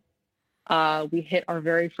until we hit our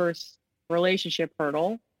very first relationship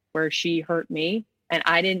hurdle where she hurt me, and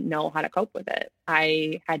I didn't know how to cope with it.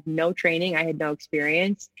 I had no training. I had no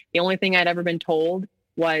experience. The only thing I'd ever been told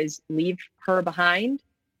was leave her behind,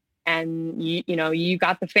 and you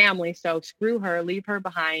got the family, so screw her, leave her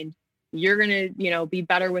behind. You're going to, be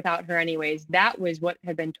better without her anyways. That was what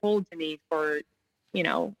had been told to me for,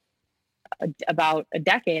 about a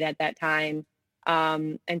decade at that time.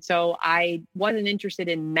 And so I wasn't interested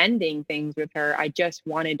in mending things with her. I just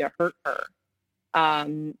wanted to hurt her.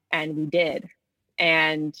 And we did.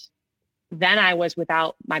 And then I was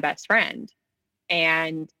without my best friend,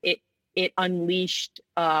 and it unleashed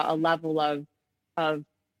a level of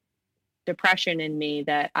depression in me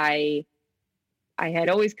that I had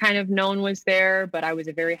always kind of known was there, but I was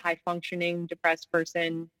a very high functioning depressed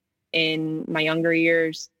person in my younger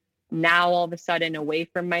years. Now, all of a sudden, away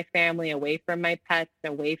from my family, away from my pets,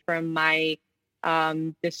 away from my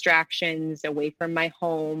distractions, away from my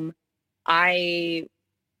home, I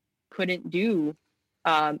couldn't do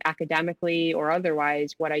academically or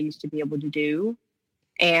otherwise what I used to be able to do.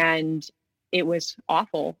 And it was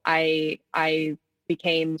awful. I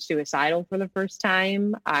became suicidal for the first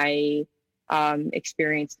time. I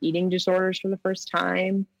experienced eating disorders for the first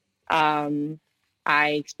time. I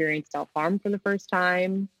experienced self-harm for the first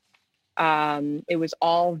time. It was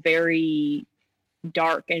all very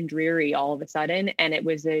dark and dreary all of a sudden. And it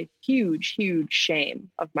was a huge, huge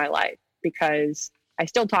shame of my life, because I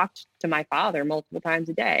still talked to my father multiple times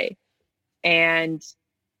a day, and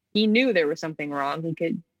he knew there was something wrong. He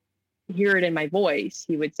could hear it in my voice,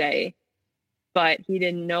 he would say, but he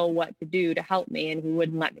didn't know what to do to help me. And he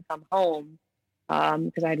wouldn't let me come home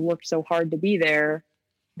because I'd worked so hard to be there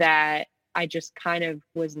that I just kind of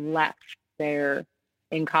was left there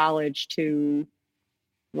in college to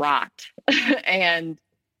rot and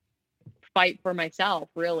fight for myself,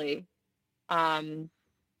 really.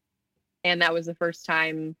 And that was the first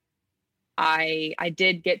time I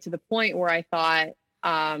did get to the point where I thought,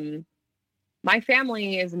 my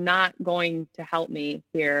family is not going to help me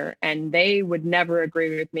here, and they would never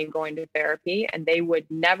agree with me going to therapy, and they would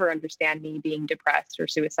never understand me being depressed or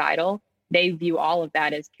suicidal. They view all of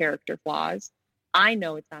that as character flaws. I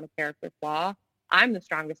know it's not a character flaw. I'm the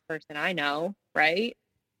strongest person I know, right?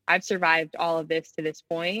 I've survived all of this to this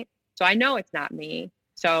point, so I know it's not me.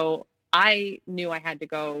 So I knew I had to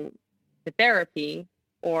go to therapy,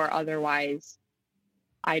 or otherwise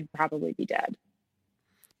I'd probably be dead.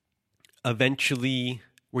 Eventually,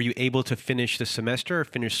 were you able to finish the semester or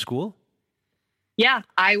finish school? Yeah,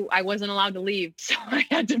 I wasn't allowed to leave, so I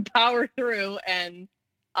had to power through. And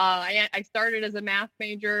I started as a math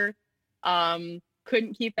major,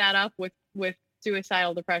 couldn't keep that up with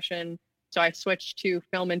suicidal depression, so I switched to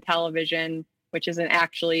film and television, which isn't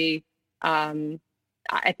actually,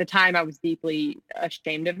 at the time I was deeply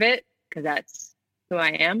ashamed of it, because that's who I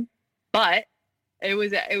am. But it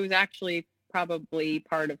was actually probably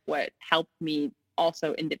part of what helped me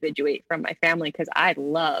also individuate from my family, because I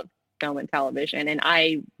love film and television, and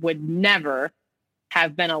I would never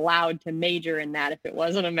have been allowed to major in that if it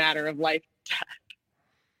wasn't a matter of life and death.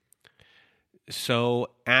 So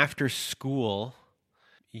after school,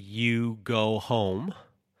 you go home,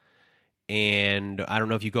 and I don't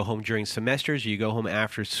know if you go home during semesters or you go home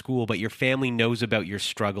after school, but your family knows about your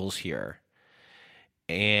struggles here.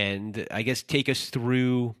 And I guess take us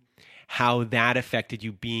through how that affected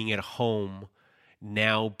you being at home,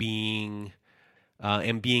 now being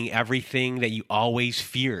and being everything that you always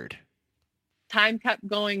feared. Time kept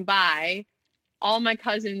going by. All my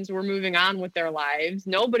cousins were moving on with their lives.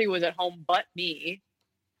 Nobody was at home but me.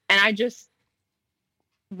 And I just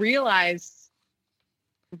realized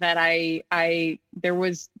that there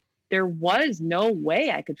was no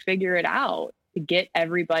way I could figure it out to get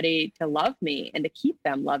everybody to love me and to keep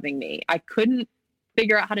them loving me. I couldn't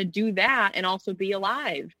figure out how to do that and also be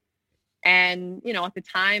alive. And, at the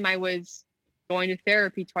time I was going to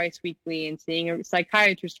therapy twice weekly and seeing a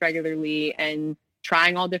psychiatrist regularly and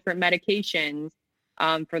trying all different medications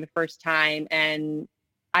for the first time. And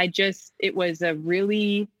it was a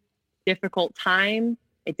really difficult time.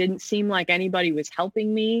 It didn't seem like anybody was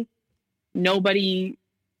helping me. Nobody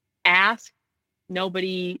asked.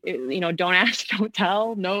 Nobody, don't ask, don't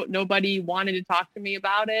tell. Nobody wanted to talk to me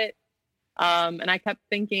about it. And I kept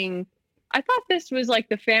thinking, I thought this was like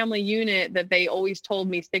the family unit that they always told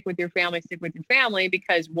me, stick with your family,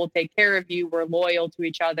 because we'll take care of you. We're loyal to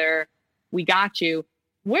each other. We got you.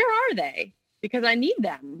 Where are they? Because I need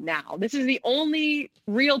them now. This is the only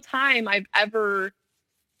real time I've ever,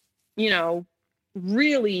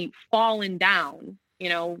 really fallen down.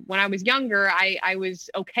 When I was younger, I was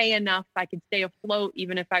okay enough. I could stay afloat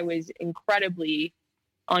even if I was incredibly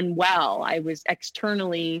unwell. I was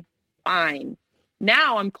externally fine.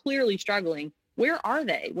 Now I'm clearly struggling. Where are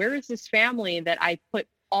they? Where is this family that I put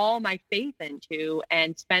all my faith into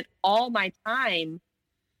and spent all my time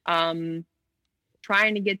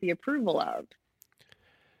trying to get the approval of?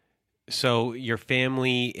 So your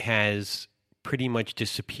family has pretty much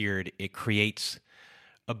disappeared. It creates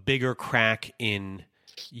a bigger crack in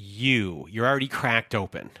you. You're already cracked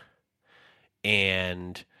open.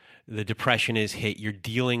 And the depression is hit. You're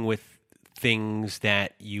dealing with things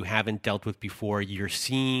that you haven't dealt with before. You're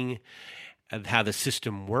seeing how the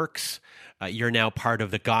system works. You're now part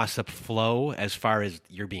of the gossip flow as far as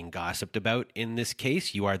you're being gossiped about. In this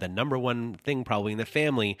case, you are the number one thing probably in the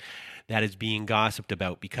family that is being gossiped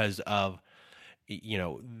about because of,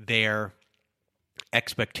 their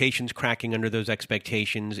expectations, cracking under those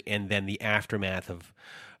expectations, and then the aftermath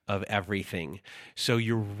of everything. So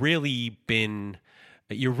you're really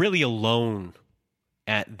alone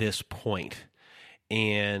at this point.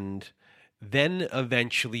 And then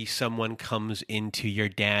eventually someone comes into your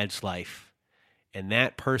dad's life, and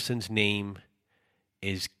that person's name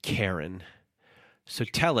is Karen. So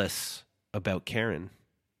tell us about Karen.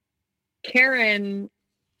 Karen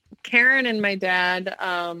and my dad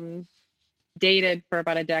dated for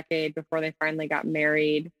about a decade before they finally got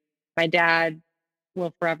married. My dad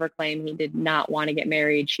will forever claim he did not want to get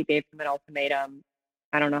married. She gave him an ultimatum.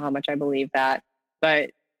 I don't know how much I believe that,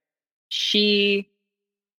 but she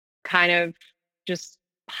kind of just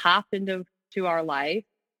popped into our life,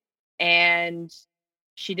 and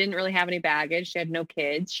she didn't really have any baggage. She had no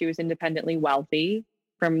kids. She was independently wealthy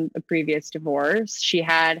from a previous divorce. She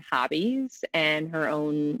had hobbies and her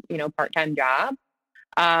own, part-time job.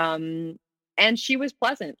 And she was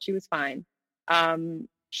pleasant. She was fine.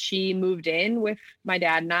 She moved in with my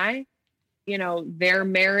dad and I. Their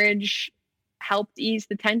marriage helped ease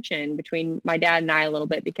the tension between my dad and I a little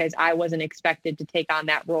bit, because I wasn't expected to take on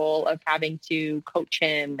that role of having to coach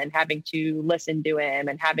him and having to listen to him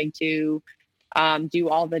and having to do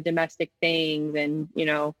all the domestic things. And,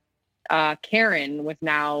 Karen was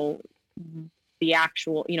now the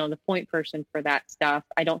actual, the point person for that stuff.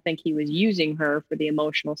 I don't think he was using her for the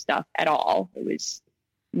emotional stuff at all. It was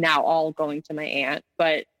now all going to my aunt.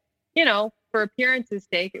 But, for appearance's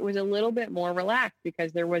sake, it was a little bit more relaxed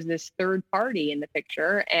because there was this third party in the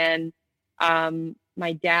picture. And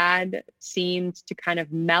my dad seemed to kind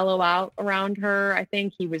of mellow out around her. I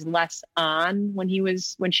think he was less on when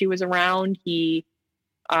she was around. He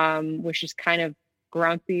was just kind of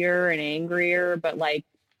grumpier and angrier, but like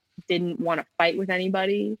didn't want to fight with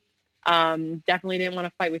anybody. Definitely didn't want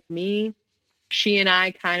to fight with me. She and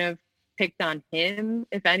I kind of picked on him,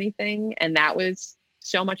 if anything, and that was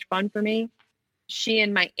so much fun for me. She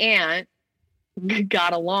and my aunt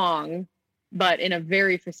got along, but in a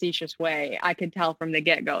very facetious way. I could tell from the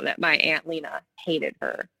get-go that my Aunt Lena hated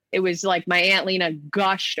her. It was like my Aunt Lena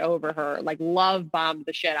gushed over her, like love bombed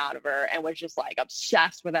the shit out of her, and was just like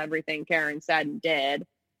obsessed with everything Karen said and did,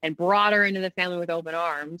 and brought her into the family with open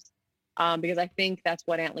arms. Because I think that's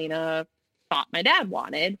what Aunt Lena thought my dad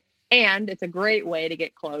wanted. And it's a great way to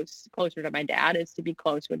get closer to my dad, is to be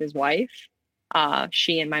close with his wife.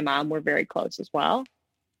 She and my mom were very close as well.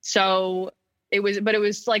 So it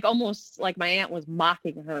was like almost like my aunt was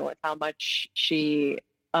mocking her with how much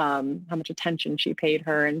attention she paid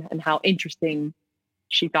her and how interesting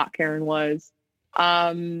she thought Karen was.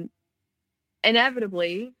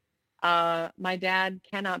 Inevitably, my dad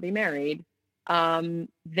cannot be married.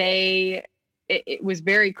 It was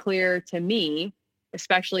very clear to me,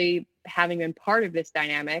 especially having been part of this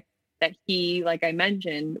dynamic, that he, like I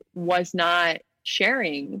mentioned, was not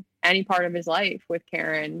sharing any part of his life with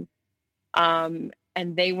Karen. And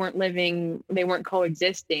they weren't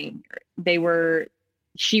coexisting.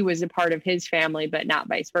 She was a part of his family, but not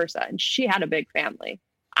vice versa. And she had a big family.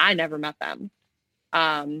 I never met them.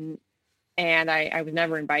 And I was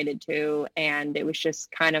never invited to, and it was just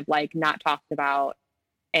kind of like not talked about.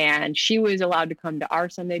 And she was allowed to come to our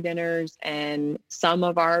Sunday dinners and some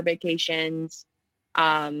of our vacations.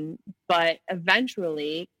 But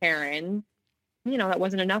eventually Karen, that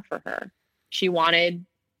wasn't enough for her. She wanted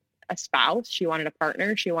a spouse. She wanted a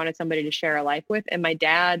partner. She wanted somebody to share a life with. And my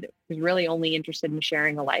dad was really only interested in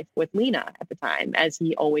sharing a life with Lena at the time, as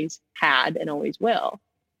he always had and always will.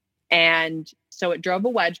 And so it drove a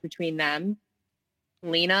wedge between them.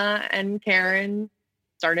 Lena and Karen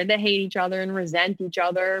started to hate each other and resent each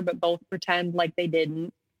other, but both pretend like they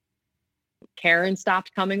didn't. Karen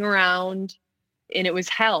stopped coming around, and it was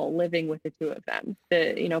hell living with the two of them,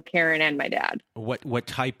 Karen and my dad. What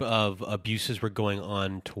type of abuses were going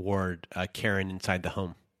on toward Karen inside the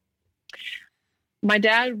home? My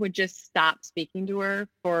dad would just stop speaking to her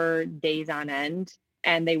for days on end,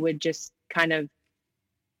 and they would just kind of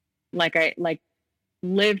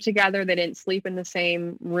live together. They didn't sleep in the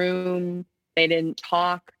same room. They didn't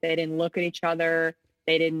talk. They didn't look at each other.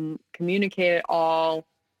 They didn't communicate at all.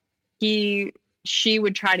 She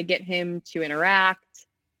would try to get him to interact,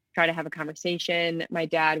 try to have a conversation. My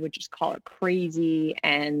dad would just call her crazy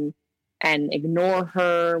and ignore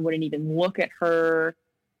her, wouldn't even look at her.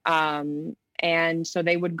 And so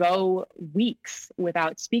they would go weeks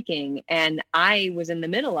without speaking. And I was in the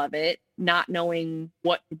middle of it, not knowing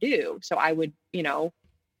what to do. So I would,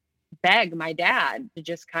 beg my dad to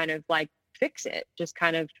just kind of fix it, just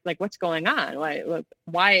kind of what's going on?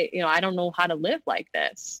 Why, I don't know how to live like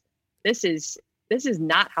this. This is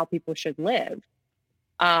not how people should live.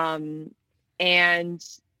 And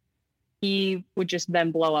he would just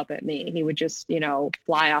then blow up at me. He would just,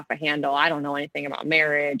 fly off a handle. I don't know anything about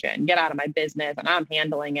marriage and get out of my business and I'm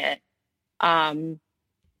handling it. And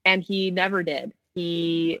he never did.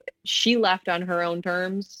 She left on her own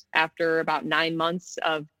terms after about 9 months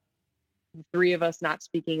of the three of us not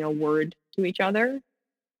speaking a word to each other.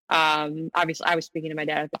 Obviously I was speaking to my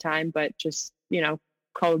dad at the time, but just,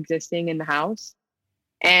 coexisting in the house.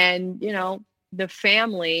 And, the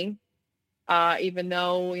family, even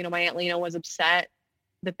though, my Aunt Lena was upset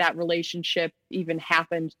that relationship even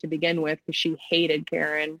happened to begin with, because she hated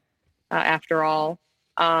Karen, after all,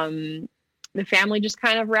 the family just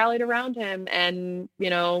kind of rallied around him and,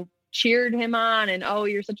 cheered him on and, oh,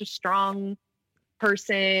 you're such a strong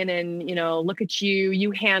person. And, look at you,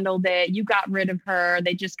 you handled it. You got rid of her.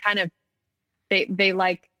 They just kind of, they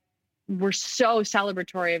were so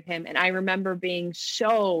celebratory of him. And I remember being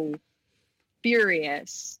so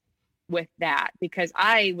furious with that, because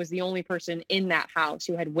I was the only person in that house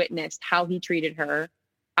who had witnessed how he treated her,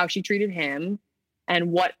 how she treated him,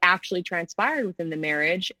 and what actually transpired within the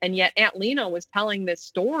marriage. And yet Aunt Lena was telling this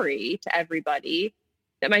story to everybody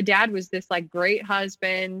that my dad was this great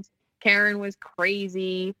husband, Karen was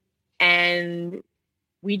crazy, and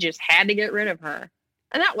we just had to get rid of her.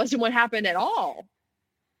 And that wasn't what happened at all.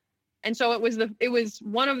 And so it was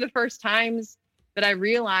one of the first times that I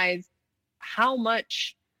realized how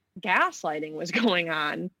much gaslighting was going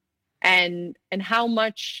on, and how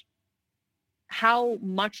much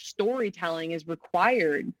storytelling is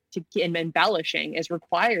required and embellishing is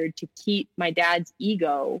required to keep my dad's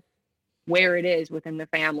ego where it is within the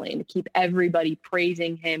family, and to keep everybody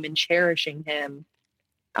praising him and cherishing him.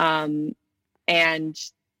 And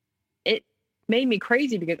it made me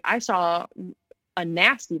crazy, because I saw a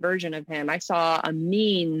nasty version of him. I saw a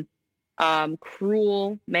mean,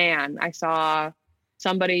 cruel man. I saw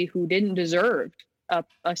somebody who didn't deserve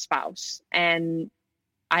a spouse. And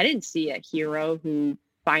I didn't see a hero who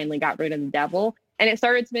finally got rid of the devil. And it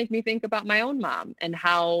started to make me think about my own mom and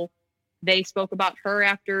how they spoke about her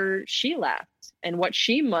after she left, and what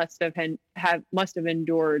she must have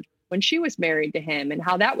endured when she was married to him, and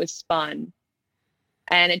how that was spun.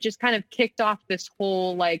 And it just kind of kicked off this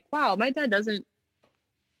whole wow, my dad does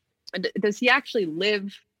he actually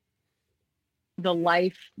live the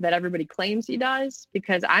life that everybody claims he does?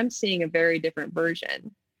 Because I'm seeing a very different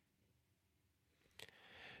version.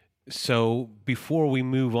 So before we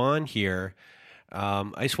move on here,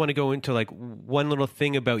 I just want to go into one little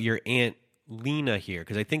thing about your Aunt Lena here,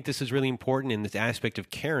 because I think this is really important in this aspect of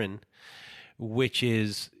Karen, which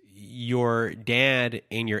is your dad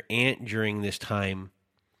and your aunt during this time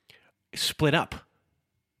split up,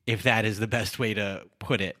 if that is the best way to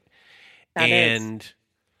put it. That is.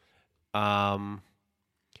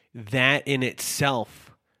 That in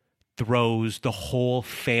itself throws the whole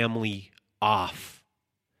family off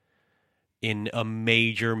in a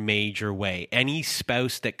major, major way. Any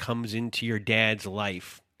spouse that comes into your dad's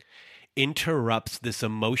life interrupts this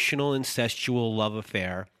emotional, incestual love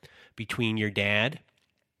affair between your dad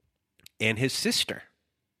and his sister.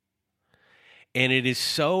 And it is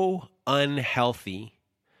so unhealthy,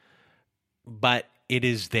 but it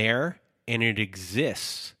is there and it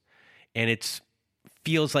exists. And it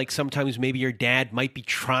feels like sometimes maybe your dad might be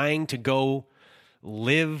trying to go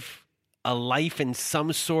live a life in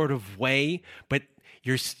some sort of way, but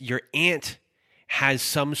your aunt has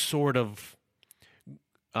some sort of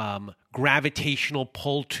gravitational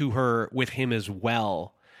pull to her with him as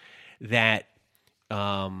well, that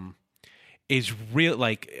is real.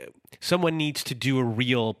 Like someone needs to do a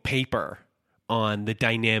real paper on the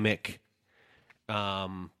dynamic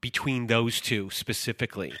between those two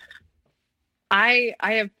specifically.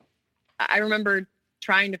 I remember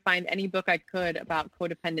trying to find any book I could about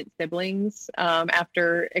codependent siblings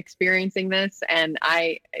after experiencing this, and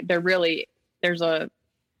there's a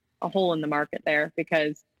hole in the market there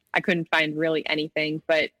because I couldn't find really anything.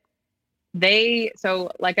 But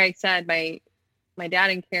like I said, my dad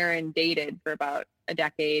and Karen dated for about a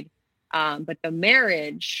decade, but the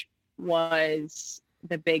marriage was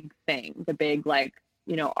the big thing, the big, like,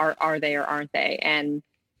 are they or aren't they? And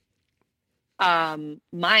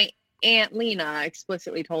my Aunt Lena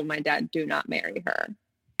explicitly told my dad, do not marry her.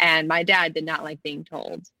 And my dad did not like being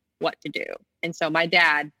told what to do. And so my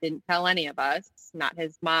dad didn't tell any of us, not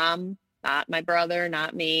his mom, not my brother,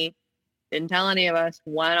 not me, didn't tell any of us,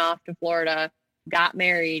 went off to Florida, got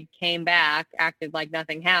married, came back, acted like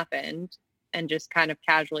nothing happened, and just kind of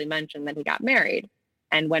casually mentioned that he got married.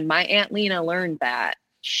 And when my Aunt Lena learned that,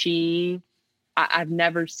 I've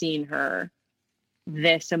never seen her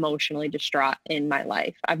this emotionally distraught in my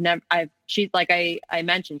life. She's like I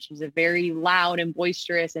mentioned, she's a very loud and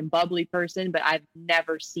boisterous and bubbly person, but I've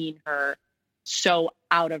never seen her so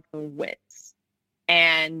out of her wits.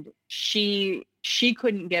 And she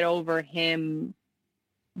couldn't get over him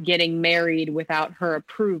getting married without her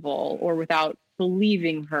approval or without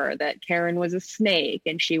believing her that Karen was a snake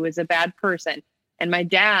and she was a bad person. And my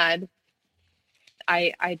dad,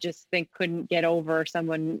 I just think couldn't get over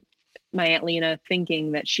my Aunt Lena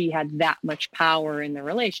thinking that she had that much power in the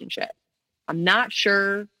relationship. I'm not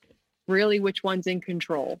sure really which one's in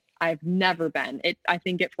control. I've never been. I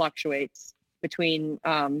think it fluctuates between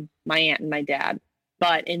my aunt and my dad.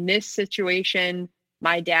 But in this situation,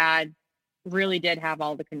 my dad really did have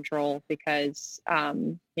all the control because,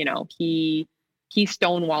 he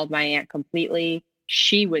stonewalled my aunt completely.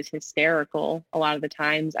 She was hysterical a lot of the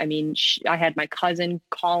times. I mean, I had my cousin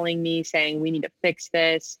calling me saying, we need to fix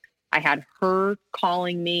this. I had her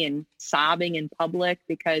calling me and sobbing in public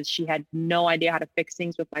because she had no idea how to fix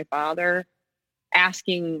things with my father,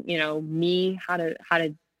 asking, me how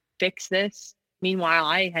to fix this. Meanwhile,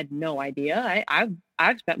 I had no idea.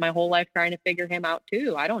 I've spent my whole life trying to figure him out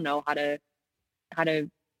too. I don't know how to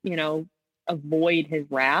avoid his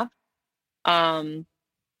wrath.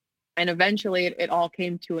 And eventually it all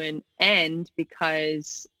came to an end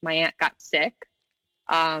because my aunt got sick.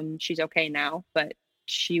 She's okay now, but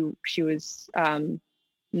she was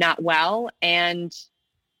not well, and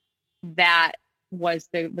that was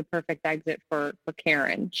the perfect exit for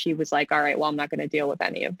Karen. She was like, all right, well, I'm not going to deal with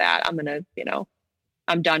any of that.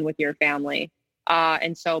 I'm done with your family.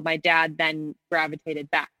 And so my dad then gravitated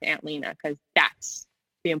back to Aunt Lena because that's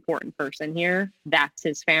the important person here. That's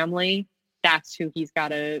his family. That's who he's got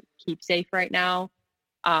to keep safe right now.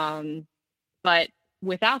 But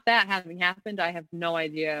without that having happened, I have no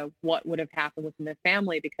idea what would have happened within the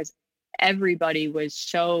family because everybody was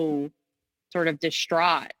so sort of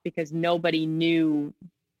distraught because nobody knew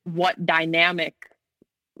what dynamic,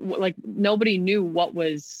 like nobody knew what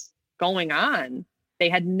was going on. They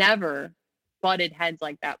had never butted heads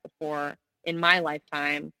like that before in my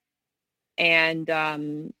lifetime. And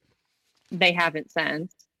they haven't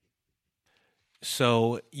since.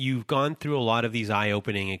 So you've gone through a lot of these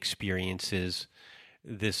eye-opening experiences.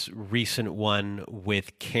 This recent one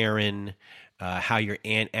with Karen, how your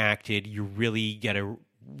aunt acted, you really get a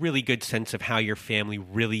really good sense of how your family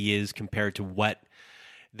really is compared to what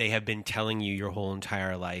they have been telling you your whole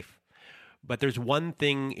entire life. But there's one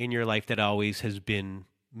thing in your life that always has been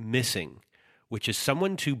missing, which is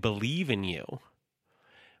someone to believe in you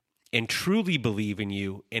and truly believe in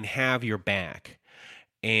you and have your back.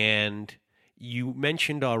 And you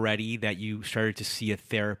mentioned already that you started to see a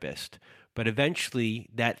therapist, but eventually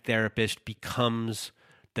that therapist becomes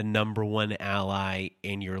the number one ally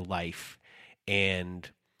in your life. And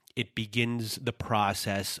it begins the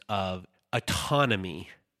process of autonomy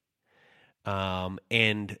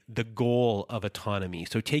and the goal of autonomy.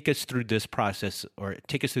 So take us through this process, or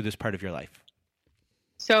take us through this part of your life.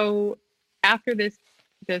 So after this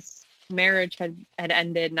marriage had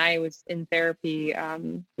ended and I was in therapy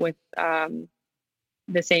with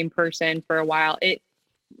the same person for a while,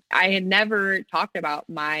 I had never talked about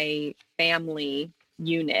my family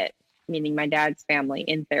unit, meaning my dad's family,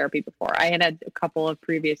 in therapy before. I had a couple of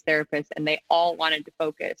previous therapists and they all wanted to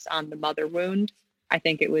focus on the mother wound. I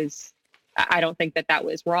don't think that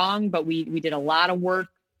was wrong, but we did a lot of work,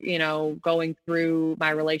 going through my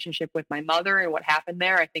relationship with my mother and what happened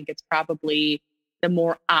there. I think it's probably the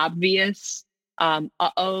more obvious in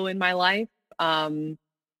my life, that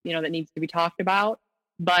needs to be talked about.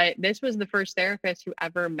 But this was the first therapist who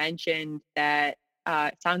ever mentioned that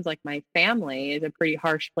it sounds like my family is a pretty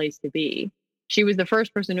harsh place to be. She was the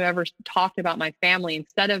first person who ever talked about my family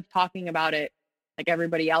instead of talking about it like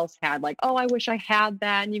everybody else had, like, oh, I wish I had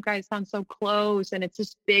that. And you guys sound so close. And it's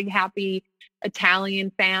this big, happy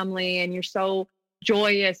Italian family. And you're so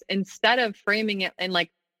joyous, instead of framing it and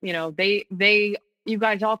like, you know, you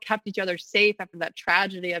guys all kept each other safe after that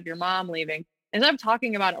tragedy of your mom leaving. Instead of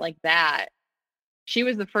talking about it like that, she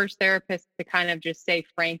was the first therapist to kind of just say,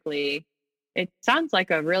 frankly, it sounds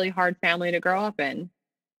like a really hard family to grow up in.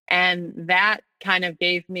 And that kind of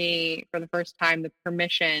gave me, for the first time, the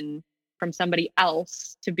permission from somebody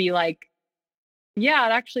else to be like, yeah,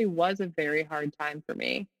 it actually was a very hard time for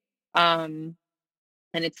me. And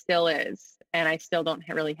it still is. And I still don't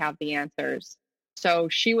really have the answers. So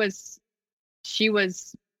she was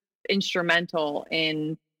instrumental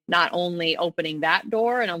in not only opening that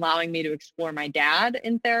door and allowing me to explore my dad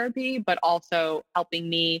in therapy, but also helping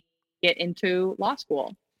me get into law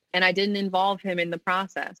school. And I didn't involve him in the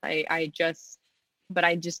process. I just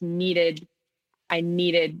needed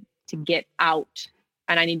to get out,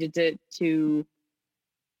 and I needed to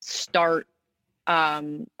start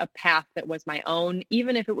a path that was my own,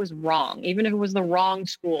 even if it was wrong, even if it was the wrong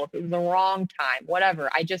school, if it was the wrong time, whatever.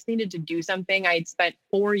 I just needed to do something. I had spent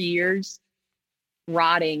 4 years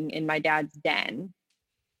rotting in my dad's den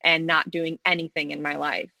and not doing anything in my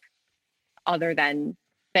life other than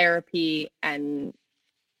therapy and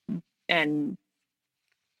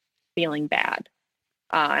feeling bad.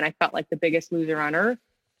 And I felt like the biggest loser on earth.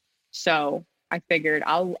 So I figured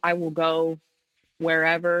I will go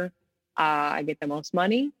wherever I get the most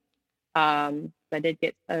money. I did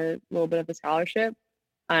get a little bit of a scholarship,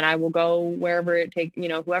 and I will go wherever it takes,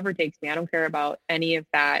 whoever takes me. I don't care about any of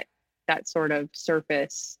that sort of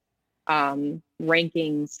surface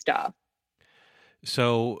ranking stuff.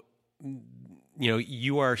 So,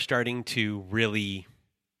 you are starting to really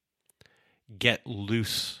get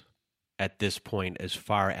loose at this point as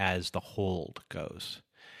far as the hold goes.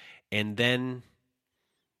 And then,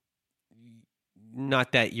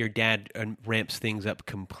 not that your dad ramps things up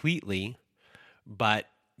completely, but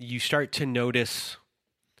you start to notice,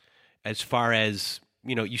 as far as,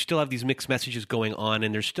 you still have these mixed messages going on,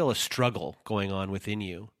 and there's still a struggle going on within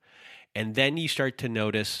you. And then you start to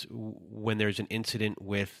notice when there's an incident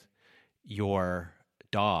with your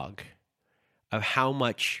dog of how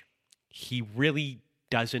much he really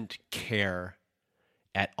doesn't care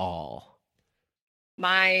at all.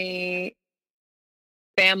 My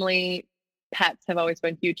family pets have always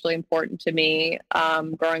been hugely important to me.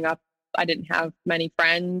 Growing up, I didn't have many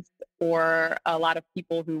friends or a lot of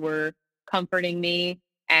people who were comforting me,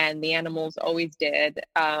 and the animals always did.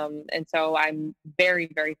 And so I'm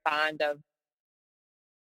very, very fond of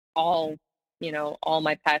all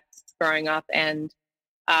my pets growing up. And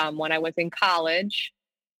when I was in college,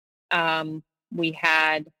 we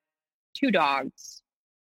had 2 dogs,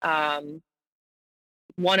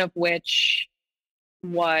 one of which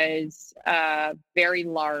was a very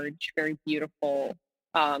large, very beautiful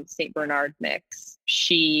St. Bernard mix.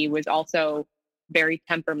 She was also very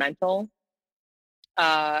temperamental,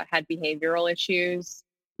 had behavioral issues.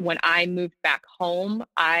 When I moved back home,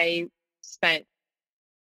 I spent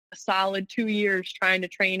a solid 2 years trying to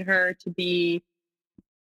train her to be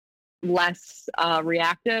less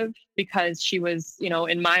reactive, because she was,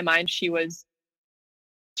 in my mind, she wasn't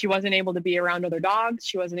able to be around other dogs.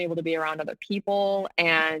 She wasn't able to be around other people.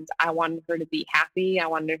 And I wanted her to be happy. I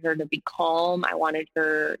wanted her to be calm. I wanted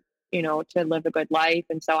her, to live a good life.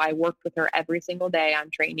 And so I worked with her every single day on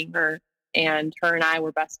training her, and her and I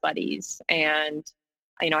were best buddies. And,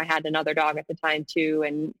 I had another dog at the time too.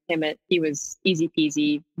 And he was easy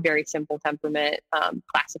peasy, very simple temperament,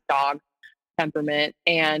 classic dog temperament.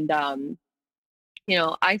 And,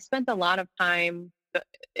 I spent a lot of time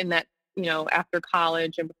in that, after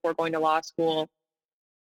college and before going to law school,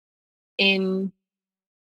 in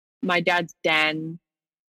my dad's den,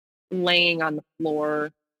 laying on the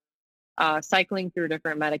floor, cycling through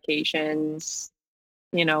different medications,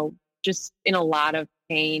 just in a lot of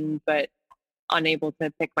pain, but unable to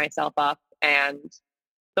pick myself up. And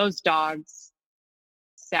those dogs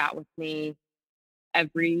sat with me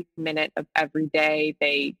every minute of every day.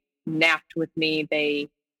 They napped with me. They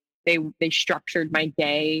structured my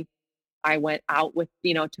day. I went out with,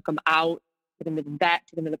 took them out, took them to the vet,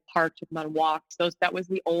 took them to the park, took them on walks. That was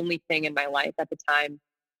the only thing in my life at the time.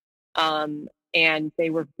 And they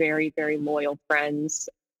were very, very loyal friends.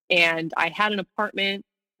 And I had an apartment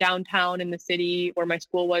downtown in the city where my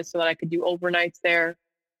school was, so that I could do overnights there.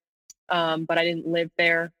 But I didn't live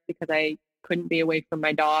there because I couldn't be away from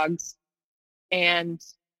my dogs. And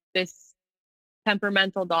this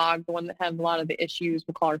temperamental dog, the one that had a lot of the issues,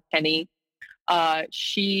 we'll call her Penny,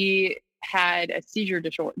 she had a seizure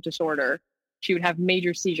disorder. She would have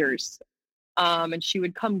major seizures. And she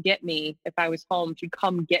would come get me if I was home. She'd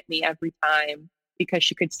come get me every time because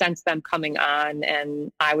she could sense them coming on.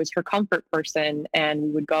 And I was her comfort person. And we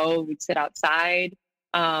would go, we'd sit outside,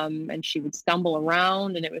 and she would stumble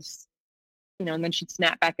around, and it was, and then she'd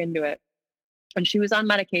snap back into it. And she was on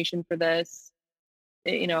medication for this.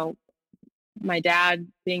 My dad,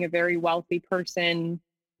 being a very wealthy person,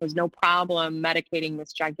 was no problem medicating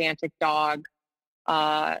this gigantic dog.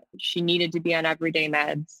 She needed to be on everyday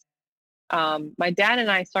meds. My dad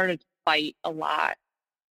and I started to fight a lot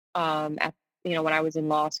when I was in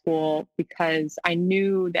law school, because I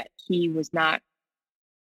knew that he was not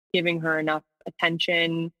giving her enough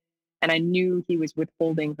attention, and I knew he was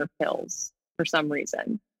withholding her pills for some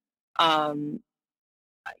reason.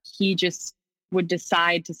 He just would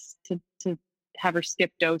decide to have her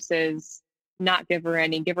skip doses, not give her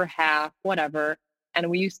any, give her half, whatever. And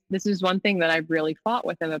this is one thing that I really fought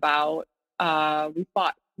with him about. We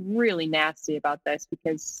fought really nasty about this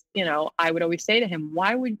because, I would always say to him,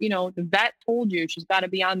 why would, the vet told you she's got to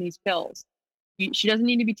be on these pills. She doesn't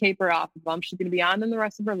need to be tapered off of them. She's going to be on them the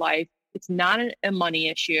rest of her life. It's not a money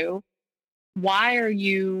issue. Why are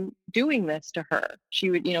you doing this to her? She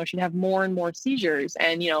would, she'd have more and more seizures.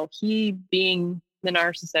 And, he, being the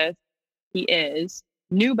narcissist he is,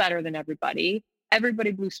 knew better than everybody.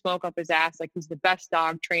 Everybody blew smoke up his ass like he's the best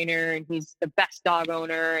dog trainer and he's the best dog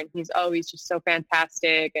owner and he's just so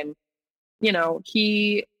fantastic. And,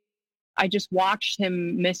 I just watched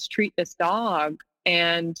him mistreat this dog,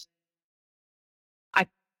 and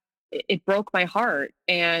it broke my heart.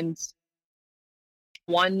 And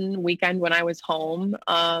one weekend when I was home,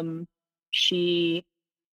 she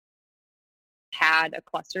had a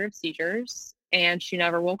cluster of seizures and she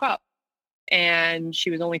never woke up. And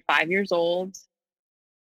she was only 5 years old.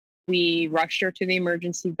 We rushed her to the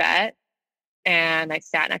emergency vet, and I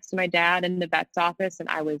sat next to my dad in the vet's office, and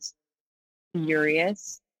I was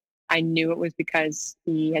furious. I knew it was because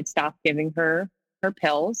he had stopped giving her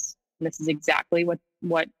pills. And this is exactly what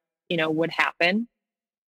would happen.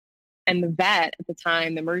 And the vet at the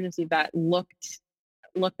time, the emergency vet, looked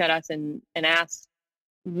at us and asked,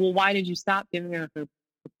 well, why did you stop giving her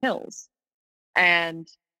pills? And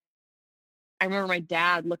I remember my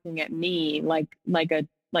dad looking at me like a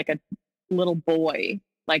little boy,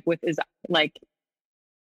 like with his, like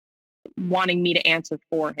wanting me to answer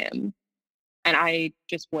for him. And I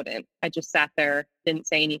just wouldn't. I just sat there, didn't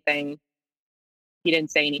say anything. He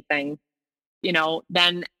didn't say anything.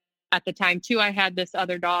 Then at the time too, I had this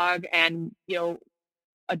other dog, and,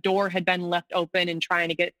 a door had been left open and trying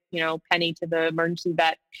to get, Penny to the emergency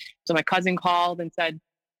vet. So my cousin called and said,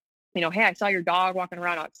 hey, I saw your dog walking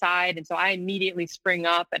around outside. And so I immediately spring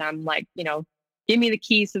up and I'm like, give me the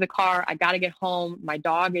keys to the car. I got to get home. My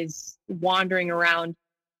dog is wandering around.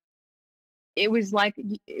 It was like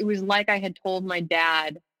I had told my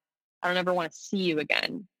dad, I don't ever want to see you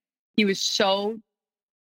again. He was so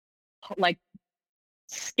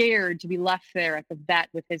scared to be left there at the vet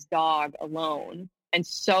with his dog alone, and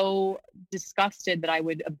so disgusted that I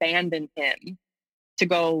would abandon him to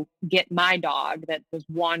go get my dog that was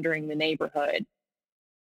wandering the neighborhood.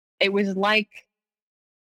 It was like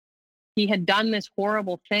he had done this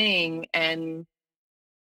horrible thing, and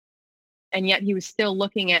yet he was still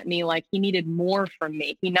looking at me like he needed more from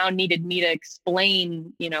me. He now needed me to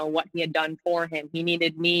explain, what he had done for him. He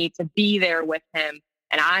needed me to be there with him.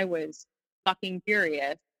 And I was fucking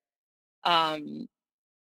furious. And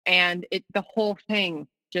the whole thing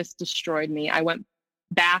just destroyed me. I went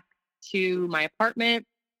back to my apartment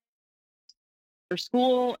for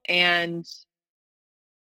school, and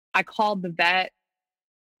I called the vet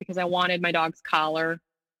because I wanted my dog's collar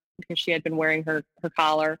because she had been wearing her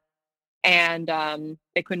collar, and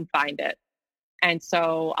they couldn't find it. And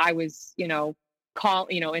so I was, and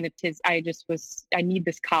I need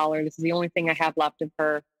this collar. This is the only thing I have left of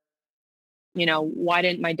her. Why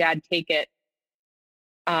didn't my dad take it?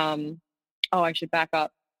 I should back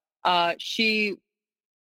up. She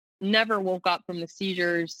never woke up from the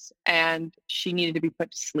seizures, and she needed to be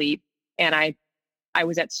put to sleep. And I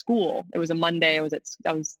was at school. It was a Monday. I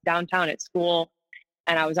was downtown at school,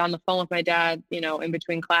 and I was on the phone with my dad, in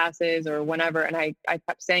between classes or whenever. And I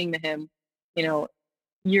kept saying to him,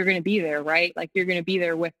 you're going to be there, right? Like, you're going to be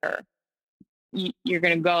there with her. You're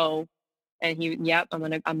going to go. And he, yep, I'm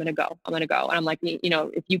going to go. I'm going to go. And I'm like,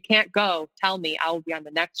 if you can't go, tell me. I will be on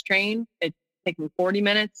the next train. It take me 40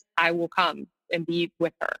 minutes. I will come and be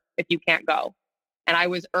with her if you can't go. And I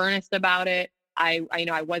was earnest about it. I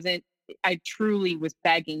wasn't I truly was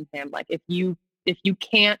begging him, like, if you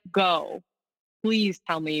can't go, please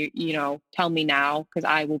tell me, tell me now, because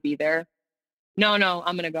I will be there. No,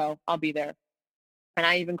 I'm going to go. I'll be there. And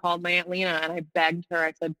I even called my Aunt Lena and I begged her.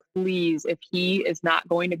 I said, please, if he is not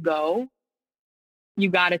going to go, you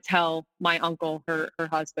got to tell my uncle, her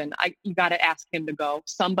husband, you got to ask him to go.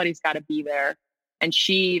 Somebody's got to be there. And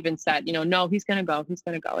she even said, no, he's going to go. He's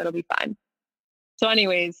going to go. It'll be fine. So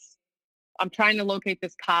anyways, I'm trying to locate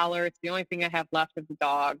this collar. It's the only thing I have left of the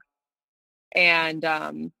dog. And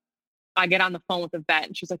I get on the phone with the vet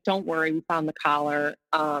and she's like, don't worry, we found the collar.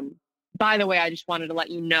 By the way, I just wanted to let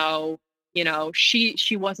you know,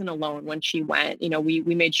 she wasn't alone when she went.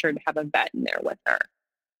 We made sure to have a vet in there with her.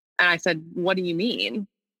 And I said, what do you mean?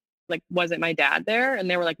 Like, was it my dad there? And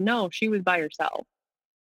they were like, no, she was by herself.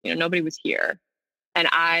 Nobody was here. And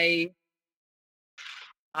I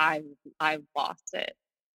lost it.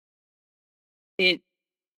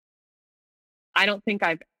 I don't think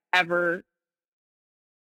I've ever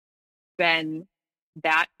been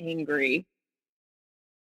that angry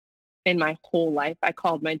in my whole life. I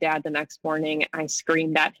called my dad the next morning. I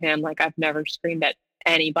screamed at him like I've never screamed at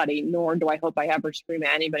anybody, nor do I hope I ever scream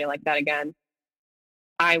at anybody like that again.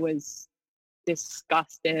 I was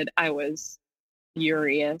disgusted. I was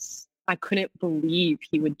furious. I couldn't believe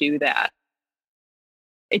he would do that.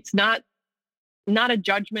 It's not a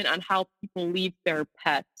judgment on how people leave their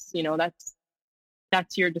pets.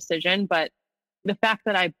 That's your decision. But the fact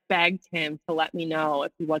that I begged him to let me know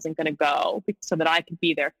if he wasn't going to go so that I could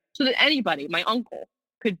be there, so that anybody, my uncle,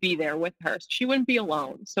 could be there with her. So she wouldn't be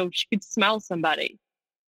alone. So she could smell somebody.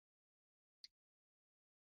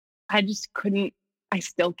 I just couldn't, I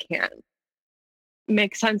still can't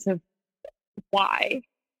make sense of why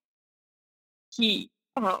he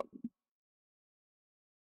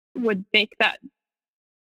would make that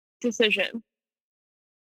decision,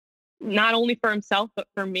 not only for himself, but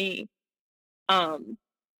for me. And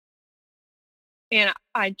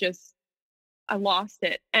I lost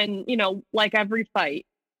it. And, like every fight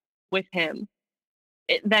with him,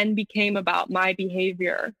 it then became about my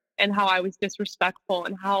behavior and how I was disrespectful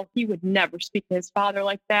and how he would never speak to his father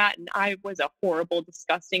like that. And I was a horrible,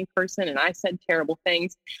 disgusting person. And I said terrible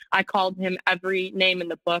things. I called him every name in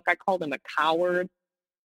the book. I called him a coward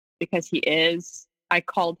because he is. I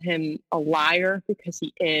called him a liar because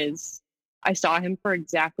he is. I saw him for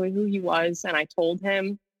exactly who he was, and I told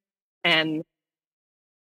him. And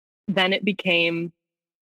then it became,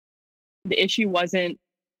 the issue wasn't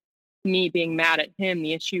me being mad at him.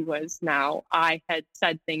 The issue was, now I had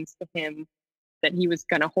said things to him that he was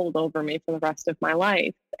going to hold over me for the rest of my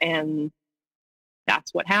life. And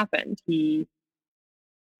that's what happened. He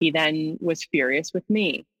then was furious with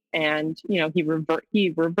me, and, he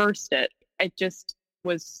reversed it. It just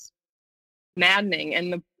was maddening.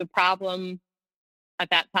 And the problem at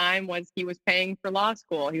that time was he was paying for law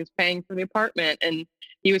school. He was paying for the apartment, and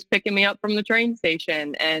he was picking me up from the train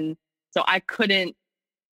station. And so I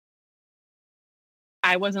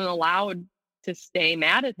wasn't allowed to stay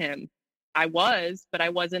mad at him. But I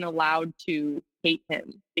wasn't allowed to hate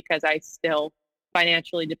him because I still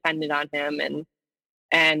financially depended on him,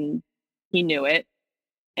 and he knew it,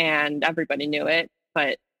 and everybody knew it.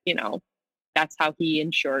 But, that's how he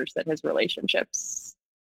ensures that his relationships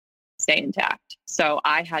stay intact. So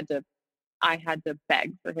I had to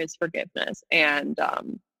beg for his forgiveness. And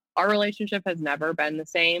our relationship has never been the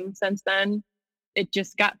same since then.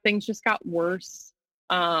 Things just got worse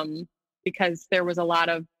because there was a lot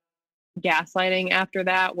of gaslighting after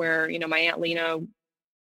that, where, my Aunt Lena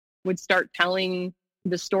would start telling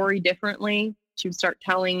the story differently. She would start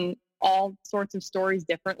telling all sorts of stories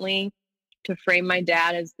differently to frame my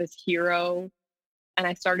dad as this hero. And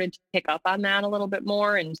I started to pick up on that a little bit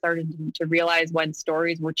more, and started to realize when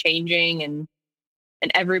stories were changing, and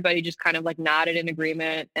everybody just kind of like nodded in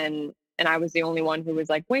agreement. And I was the only one who was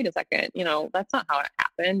like, wait a second, that's not how it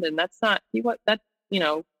happened. And that's not you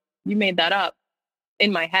made that up.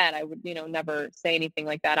 In my head, I would, never say anything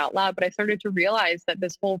like that out loud. But I started to realize that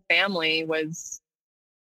this whole family was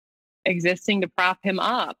existing to prop him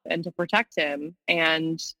up and to protect him.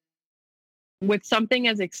 And with something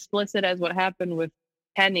as explicit as what happened with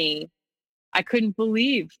Penny, I couldn't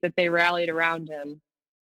believe that they rallied around him.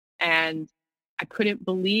 And I couldn't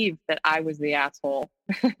believe that I was the asshole.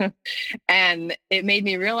 And it made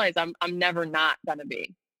me realize I'm never not going to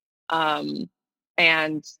be.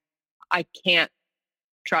 And I can't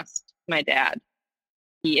trust my dad.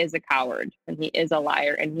 He is a coward, and he is a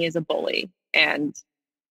liar, and he is a bully. And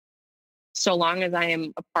so long as I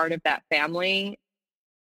am a part of that family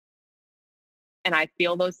and I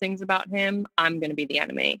feel those things about him, I'm going to be the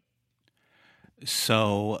enemy.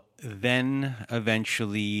 So then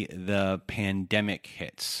eventually the pandemic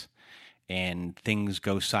hits and things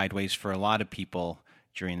go sideways for a lot of people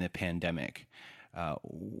during the pandemic.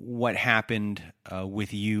 What happened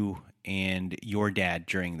with you and your dad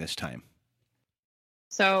during this time?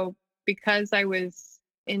 So because I was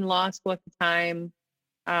in law school at the time,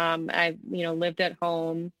 I, lived at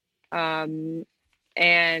home, um,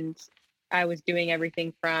 and I was doing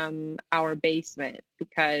everything from our basement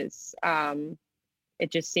because it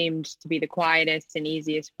just seemed to be the quietest and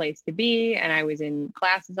easiest place to be. And I was in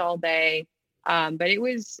classes all day. But it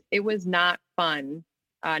was not fun,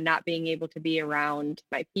 not being able to be around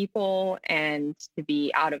my people and to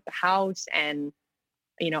be out of the house and,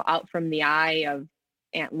 out from the eye of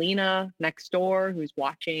Aunt Lena next door, who's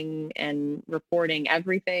watching and reporting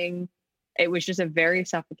everything. It was just a very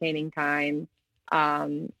suffocating time.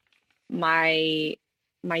 Um, my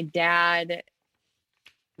my dad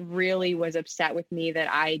really was upset with me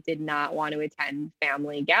that I did not want to attend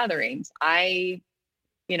family gatherings. I,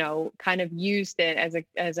 kind of used it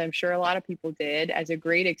as I'm sure a lot of people did, as a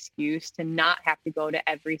great excuse to not have to go to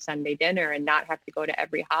every Sunday dinner and not have to go to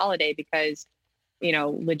every holiday because,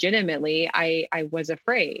 legitimately I was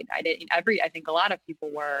afraid. I think a lot of people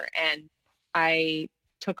were, and I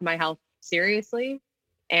took my health seriously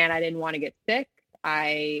and I didn't want to get sick.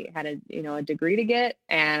 I had a degree to get,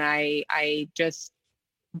 and I just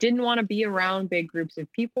didn't want to be around big groups of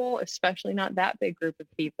people, especially not that big group of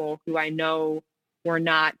people who I know were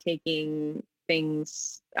not taking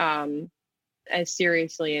things as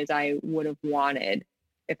seriously as I would have wanted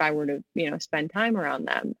if I were to, spend time around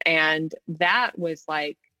them. And that was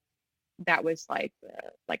like a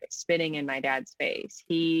spitting in my dad's face.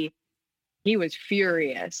 He was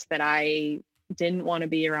furious that I didn't want to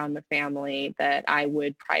be around the family, that I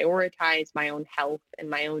would prioritize my own health and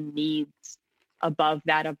my own needs above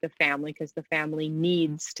that of the family, because the family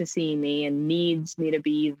needs to see me and needs me to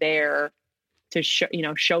be there to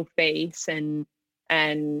show face and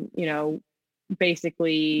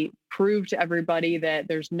basically prove to everybody that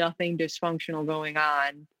there's nothing dysfunctional going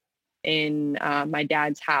on in my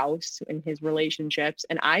dad's house and his relationships.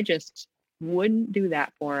 And I just wouldn't do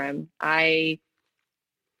that for him. I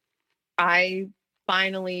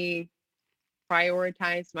finally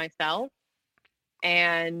prioritized myself,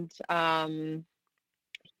 and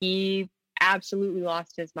he absolutely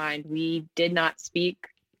lost his mind. We did not speak,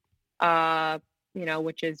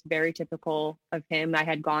 which is very typical of him. I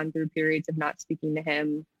had gone through periods of not speaking to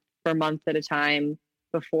him for months at a time,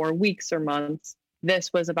 before weeks or months.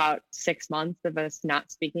 This was about 6 months of us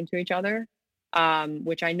not speaking to each other,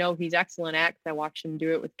 which I know he's excellent at, because I watched him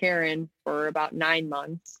do it with Karen for about 9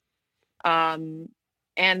 months. And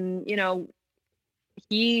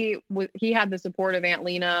he had the support of Aunt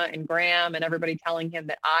Lena and Graham and everybody telling him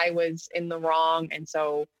that I was in the wrong. And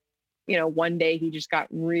so, one day he just got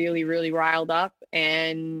really, really riled up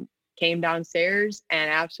and came downstairs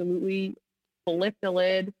and absolutely flipped the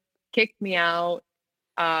lid, kicked me out,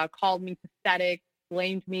 called me pathetic,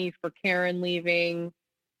 blamed me for Karen leaving,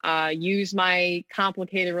 used my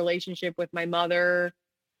complicated relationship with my mother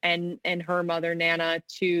and her mother, Nana,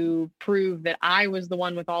 to prove that I was the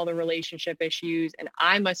one with all the relationship issues and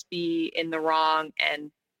I must be in the wrong.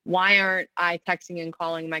 And why aren't I texting and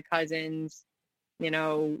calling my cousins?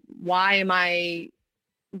 Why am I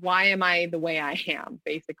the way I am,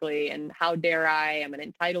 basically? And how dare I? I'm an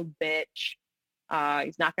entitled bitch.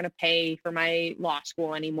 He's not going to pay for my law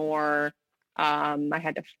school anymore. I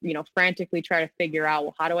had to, frantically try to figure out,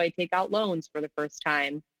 well, how do I take out loans for the first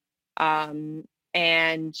time?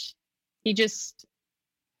 And he just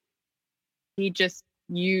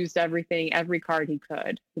used every card he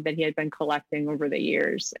could that he had been collecting over the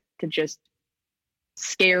years to just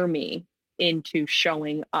scare me into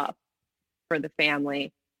showing up for the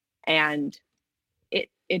family. And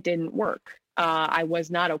it didn't work. I was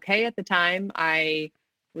not okay at the time. I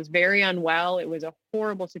was very unwell. It was a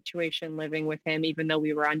horrible situation living with him, even though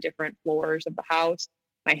we were on different floors of the house.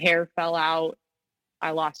 My hair fell out.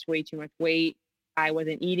 I lost way too much weight. I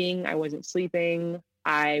wasn't eating. I wasn't sleeping.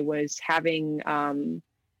 I was having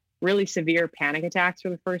really severe panic attacks for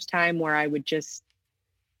the first time, where I would just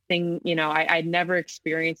think, I'd never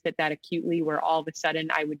experienced it that acutely, where all of a sudden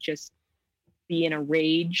I would just be in a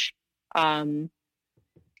rage. And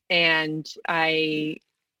I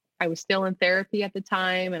was still in therapy at the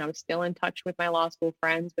time, and I was still in touch with my law school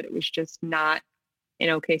friends, but it was just not an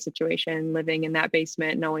okay situation living in that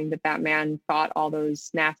basement, knowing that man thought all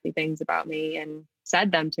those nasty things about me and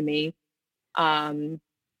said them to me. And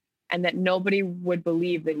that nobody would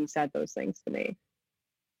believe that he said those things to me.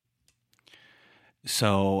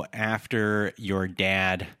 So after your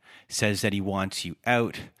dad says that he wants you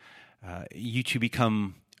out, you two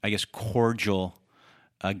become, I guess, cordial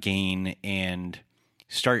again and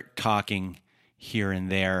start talking here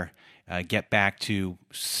and there, get back to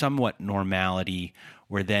somewhat normality,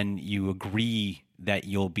 where then you agree that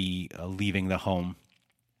you'll be leaving the home,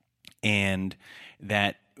 and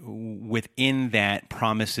that within that,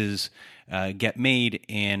 promises get made.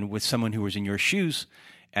 And with someone who was in your shoes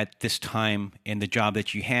at this time and the job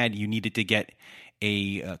that you had, you needed to get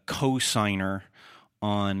a co-signer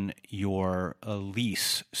on your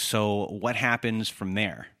lease. So what happens from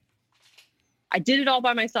there? I did it all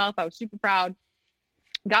by myself. I was super proud.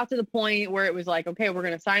 Got to the point where it was like, okay, we're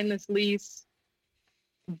going to sign this lease.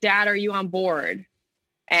 Dad, are you on board?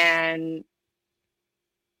 And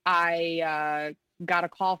I got a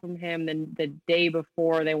call from him the day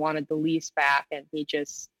before they wanted the lease back. And he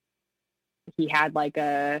had like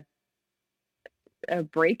a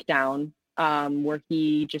breakdown where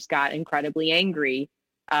he just got incredibly angry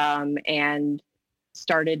and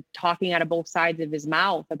started talking out of both sides of his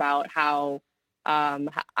mouth about how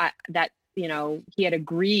he had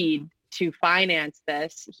agreed to finance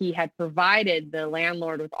this. He had provided the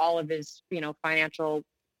landlord with all of his, financial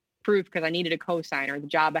proof, because I needed a co-signer. The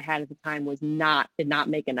job I had at the time did not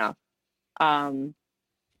make enough. And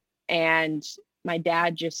my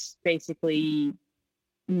dad just basically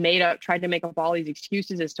tried to make up all these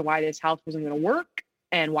excuses as to why this house wasn't going to work,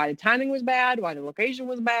 and why the timing was bad, why the location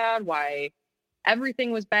was bad, why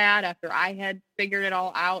everything was bad after I had figured it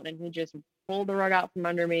all out. And he just pulled the rug out from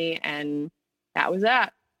under me. And that was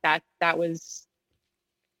that. I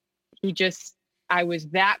was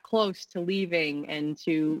that close to leaving and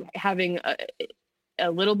to having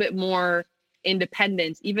a little bit more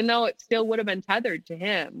independence, even though it still would have been tethered to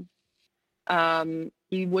him.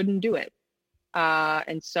 He wouldn't do it.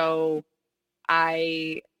 And so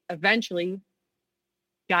I eventually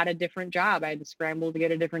got a different job. I had to scramble to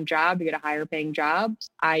get a different job, to get a higher paying job.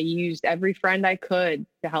 I used every friend I could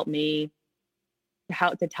to help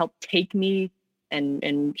take me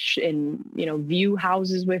and view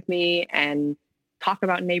houses with me and talk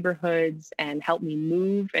about neighborhoods and help me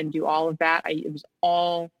move and do all of that. It was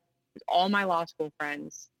all my law school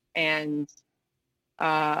friends, and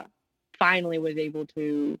finally was able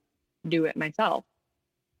to do it myself.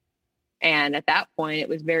 And at that point, it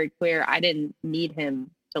was very clear I didn't need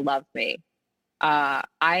him to love me.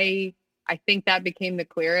 I think that became the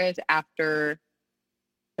clearest after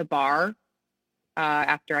the bar,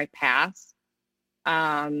 after I passed.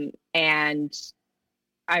 And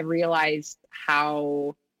I realized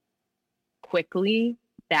how quickly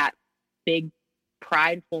that big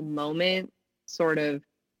prideful moment sort of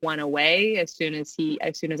went away as soon as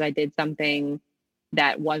I did something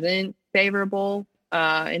that wasn't favorable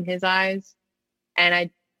in his eyes.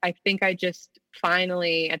 And I think I just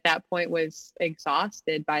finally at that point was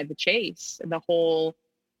exhausted by the chase, the whole,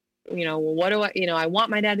 what do I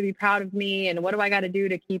want my dad to be proud of me, and what do I got to do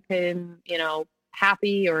to keep him,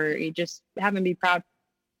 happy, or just have him be proud.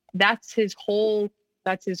 That's his whole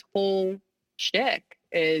shtick,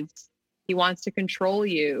 is he wants to control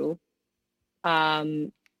you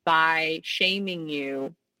by shaming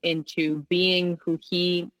you into being who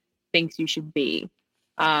he thinks you should be.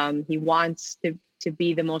 He wants to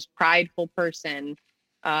be the most prideful person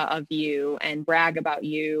of you and brag about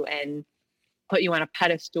you and put you on a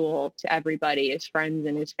pedestal to everybody, his friends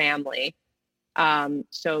and his family.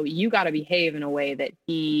 So you got to behave in a way that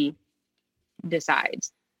he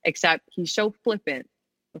decides, except he's so flippant,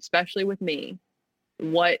 especially with me,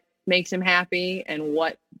 what makes him happy and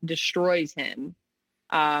what destroys him.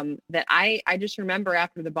 That I just remember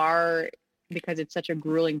after the bar, because it's such a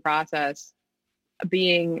grueling process,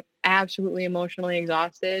 being absolutely emotionally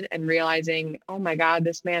exhausted and realizing, oh my God,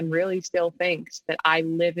 this man really still thinks that I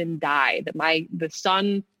live and die, that the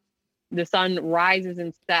sun rises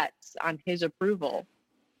and sets on his approval.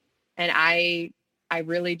 And I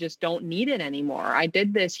really just don't need it anymore. I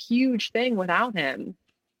did this huge thing without him.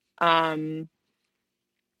 And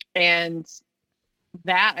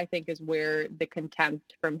that, I think, is where the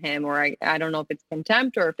contempt from him, or I don't know if it's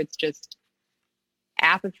contempt or if it's just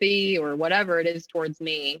apathy or whatever it is towards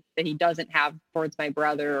me that he doesn't have towards my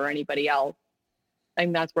brother or anybody else. I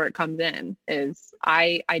think that's where it comes in, is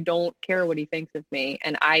I don't care what he thinks of me,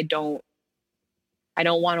 and I don't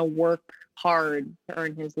want to work hard to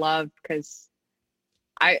earn his love, because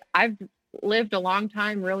I've lived a long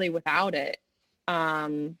time really without it.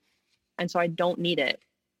 And so I don't need it.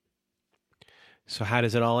 So how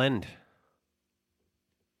does it all end?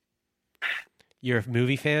 You're a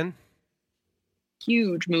movie fan?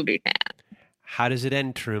 Huge movie fan. How does it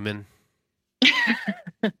end, Truman?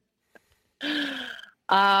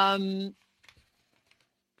 I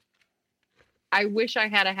wish I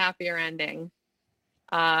had a happier ending.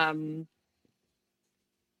 My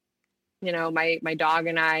dog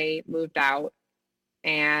and I moved out,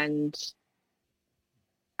 and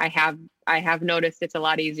I have noticed it's a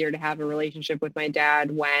lot easier to have a relationship with my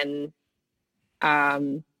dad when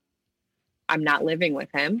I'm not living with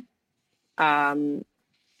him. And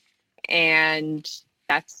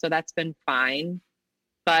that's been fine.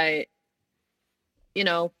 But,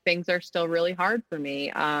 things are still really hard for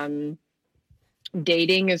me.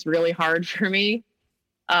 Dating is really hard for me.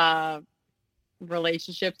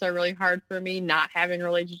 Relationships are really hard for me. Not having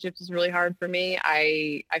relationships is really hard for me.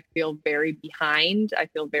 I feel very behind. I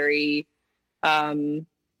feel very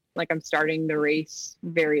like I'm starting the race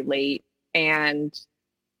very late. And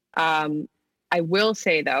I will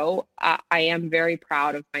say, though, I am very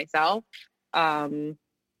proud of myself. I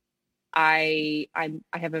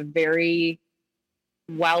have a very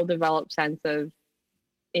well-developed sense of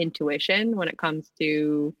intuition when it comes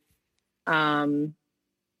to,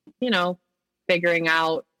 figuring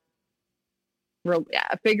out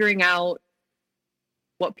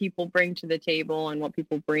what people bring to the table and what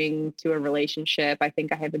people bring to a relationship. I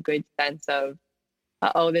think I have a good sense of,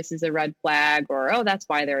 oh, this is a red flag, or, oh, that's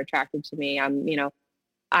why they're attracted to me.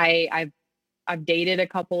 I've dated a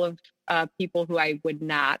couple of people who I would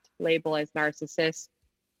not label as narcissists,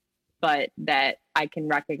 but that I can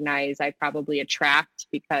recognize I probably attract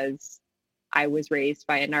because I was raised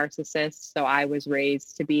by a narcissist. So I was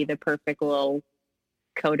raised to be the perfect little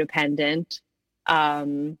codependent.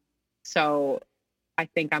 So I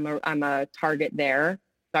think I'm a target there.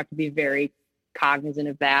 So I have to be very cognizant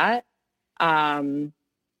of that. But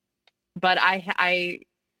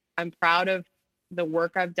I'm proud of the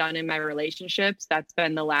work I've done in my relationships. That's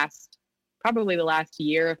been probably the last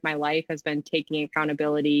year of my life has been taking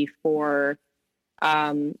accountability for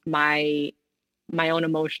my own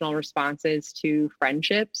emotional responses to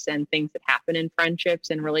friendships and things that happen in friendships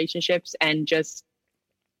and relationships, and just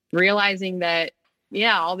realizing that,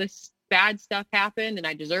 yeah, all this bad stuff happened and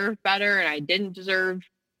I deserved better, and I didn't deserve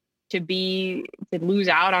to lose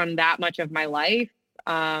out on that much of my life,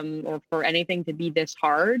 or for anything to be this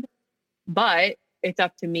hard. But it's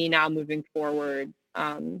up to me now moving forward,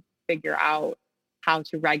 figure out how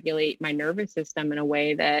to regulate my nervous system in a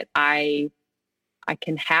way that I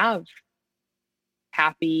can have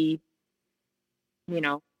happy,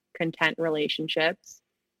 content relationships.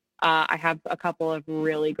 I have a couple of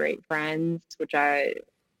really great friends, which is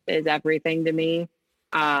everything to me.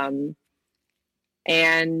 And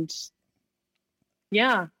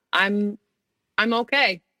yeah, I'm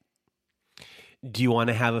okay. Do you want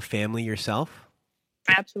to have a family yourself?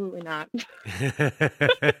 Absolutely not.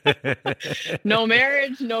 No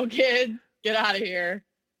marriage, no kids. Get out of here.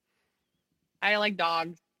 I like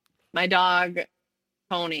dogs. My dog,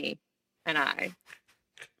 Tony, and I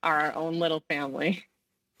are our own little family.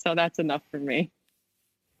 So that's enough for me.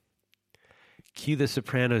 Cue the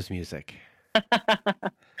Sopranos music.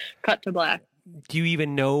 Cut to black. Do you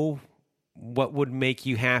even know what would make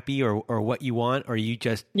you happy, or what you want, or you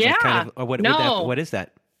just what is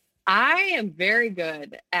that? I am very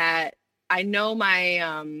good at, I know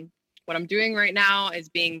my what I'm doing right now is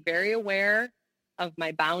being very aware of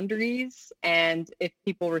my boundaries and if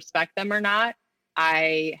people respect them or not.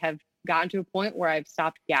 I have gotten to a point where I've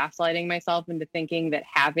stopped gaslighting myself into thinking that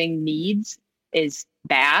having needs is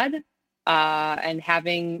bad. And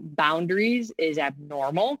having boundaries is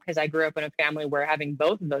abnormal, because I grew up in a family where having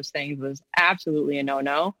both of those things was absolutely a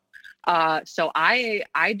no-no. So I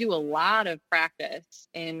do a lot of practice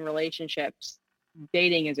in relationships.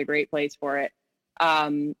 Dating is a great place for it.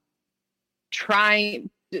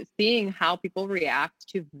 Seeing how people react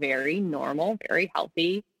to very normal, very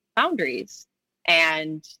healthy boundaries,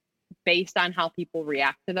 and based on how people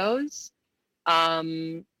react to those,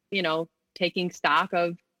 taking stock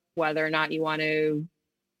of whether or not you want to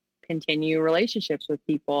continue relationships with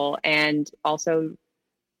people, and also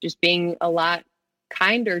just being a lot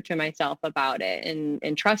kinder to myself about it,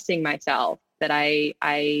 and trusting myself that I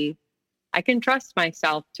can trust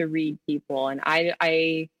myself to read people. And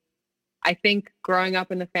I think growing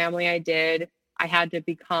up in the family I did, I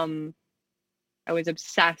was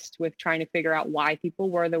obsessed with trying to figure out why people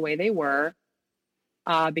were the way they were,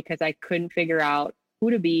 because I couldn't figure out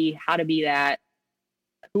who to be, how to be that,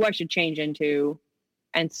 who I should change into.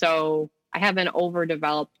 And so I have an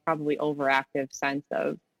overdeveloped, probably overactive sense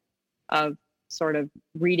of sort of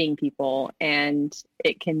reading people, and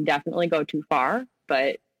it can definitely go too far,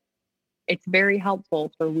 but it's very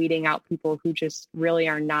helpful for weeding out people who just really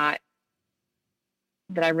are not,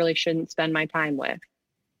 that I really shouldn't spend my time with.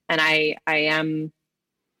 And I am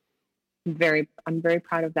I'm very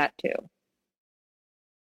proud of that too.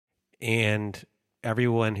 And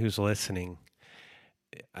everyone who's listening,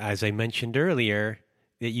 as I mentioned earlier,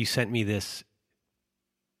 that you sent me this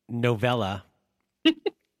novella.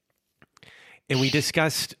 And we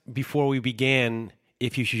discussed before we began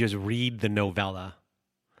if you should just read the novella.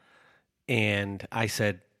 And I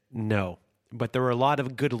said no. But there were a lot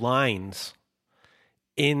of good lines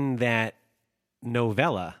in that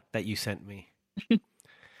novella that you sent me.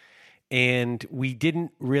 And we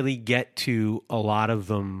didn't really get to a lot of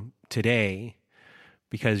them today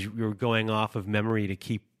because we were going off of memory to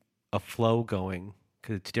keep a flow going,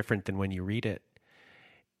 because it's different than when you read it.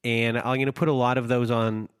 And I'm going to put a lot of those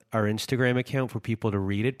on our Instagram account for people to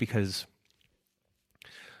read it, because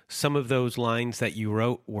some of those lines that you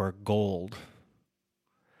wrote were gold.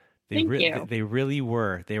 They really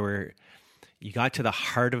were. You got to the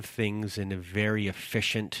heart of things in a very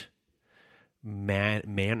efficient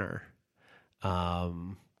manner.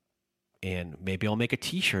 And maybe I'll make a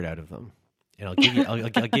T-shirt out of them, and I'll give you I'll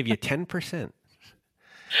give you 10%.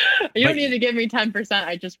 You don't need to give me 10%.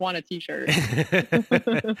 I just want a T-shirt.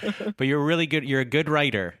 But you're really good. You're a good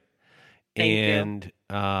writer. Thank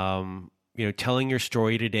you. Telling your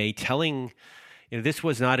story today, this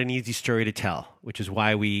was not an easy story to tell, which is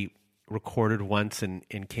why we recorded once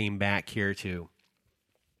and came back here to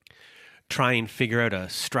try and figure out a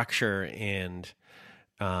structure, and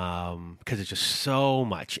because it's just so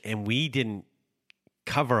much, and we didn't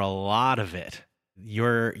cover a lot of it.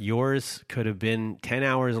 Yours could have been 10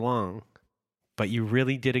 hours long, but you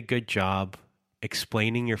really did a good job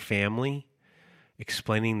explaining your family,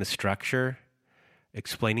 explaining the structure,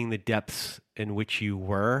 explaining the depths in which you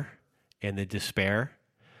were and the despair.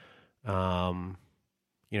 You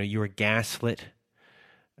were gaslit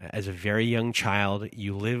as a very young child.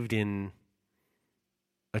 You lived in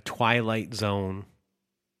a twilight zone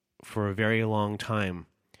for a very long time.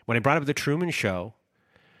 When I brought up the Truman Show,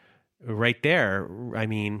 right there, I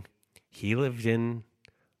mean, he lived in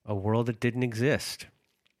a world that didn't exist.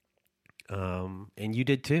 And you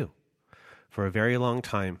did too, for a very long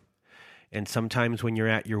time. And sometimes when you're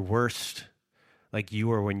at your worst, like you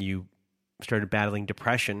were when you started battling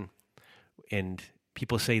depression, and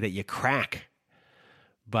people say that you crack,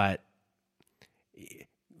 but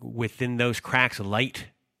within those cracks, light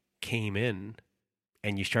came in,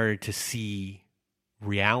 and you started to see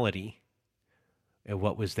reality and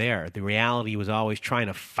what was there. The reality was always trying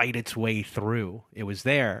to fight its way through. It was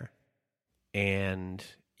there, and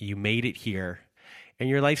you made it here, and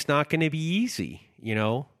your life's not going to be easy.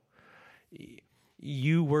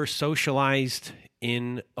 You were socialized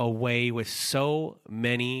in a way with so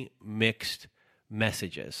many mixed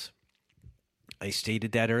messages. I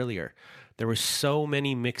stated that earlier. There were so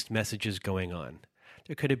many mixed messages going on.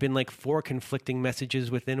 There could have been like 4 conflicting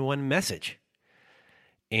messages within one message.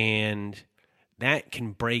 And that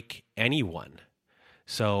can break anyone.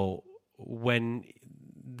 So when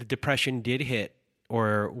the depression did hit,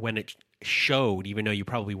 or when it showed, even though you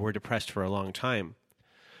probably were depressed for a long time,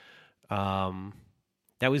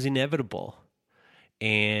 that was inevitable.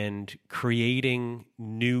 And creating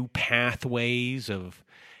new pathways of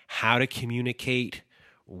how to communicate,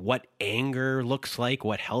 what anger looks like,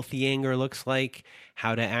 what healthy anger looks like,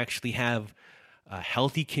 how to actually have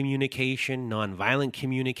healthy communication, nonviolent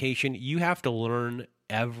communication. You have to learn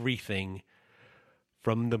everything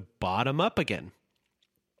from the bottom up again.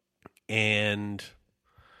 And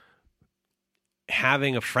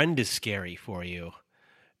having a friend is scary for you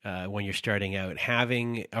when you're starting out.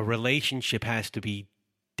 Having a relationship has to be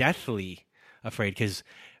deathly afraid, because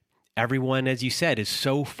everyone, as you said, is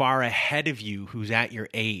so far ahead of you who's at your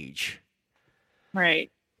age. Right.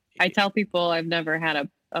 I tell people I've never had a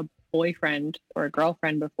boyfriend or a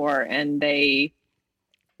girlfriend before, and they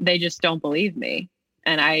just don't believe me.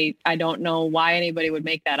 And I don't know why anybody would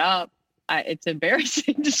make that up. It's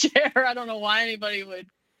embarrassing to share. I don't know why anybody would,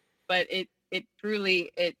 but it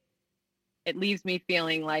truly, it leaves me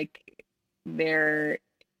feeling like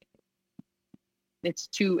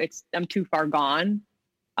I'm too far gone.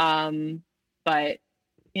 But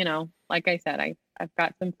like I said, I've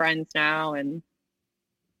got some friends now, and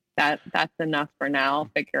that's enough for now.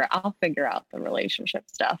 I'll figure out the relationship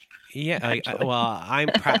stuff. Yeah.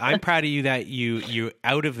 I'm proud of you that you're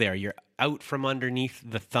out of there. You're out from underneath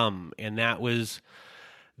the thumb. And that was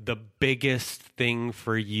the biggest thing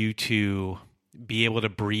for you to be able to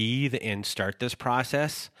breathe and start this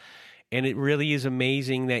process. And it really is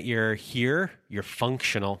amazing that you're here, you're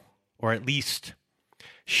functional, or at least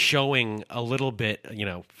showing a little bit,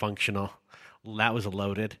 functional. That was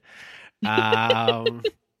loaded.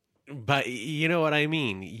 But you know what I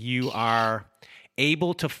mean? You are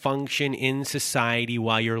able to function in society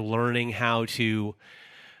while you're learning how to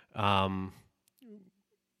rewire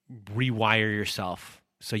yourself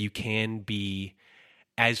so you can be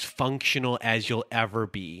as functional as you'll ever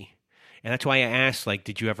be. And that's why I asked, like,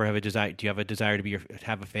 did you ever have a desire? Do you have a desire to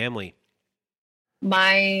have a family?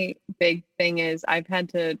 My big thing is I've had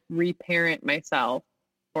to reparent myself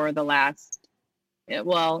for the last,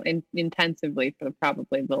 intensively for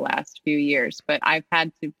probably the last few years, but I've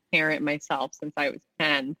had to parent myself since I was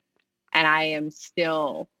 10, and I am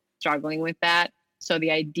still struggling with that. So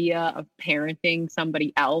the idea of parenting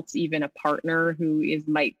somebody else, even a partner who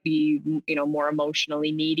might be, more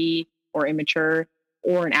emotionally needy or immature,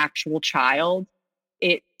 or an actual child,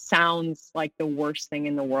 it sounds like the worst thing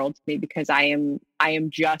in the world to me, because I am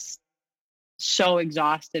just so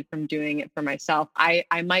exhausted from doing it for myself. I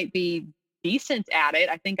might be decent at it.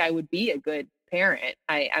 I think I would be a good parent.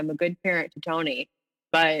 I'm a good parent to Tony,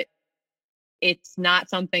 but it's not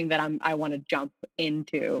something that I want to jump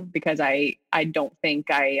into, because I don't think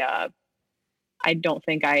I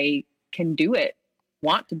can do it,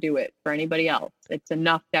 want to do it for anybody else. It's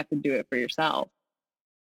enough to have to do it for yourself.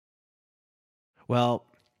 Well,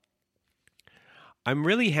 I'm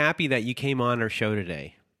really happy that you came on our show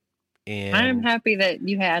today. And I'm happy that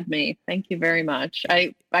you had me. Thank you very much.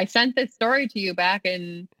 I sent this story to you back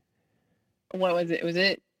in, what was it? Was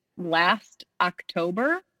it last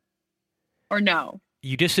October? Or no?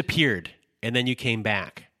 You disappeared and then you came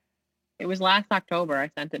back. It was last October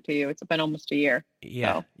I sent it to you. It's been almost a year.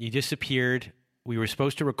 Yeah, so. You disappeared. We were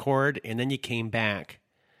supposed to record, and then you came back.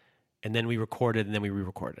 And then we recorded, and then we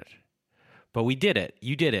re-recorded. But we did it.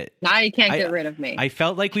 You did it. Now you can't get rid of me. I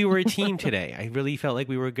felt like we were a team today. I really felt like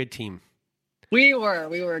we were a good team. We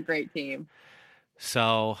were a great team.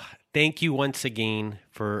 So thank you once again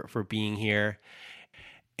for being here.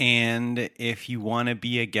 And if you want to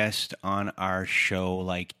be a guest on our show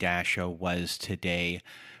like Dasha was today,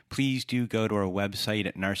 please do go to our website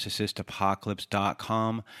at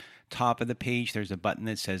narcissistapocalypse.com. Top of the page, there's a button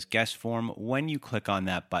that says guest form. When you click on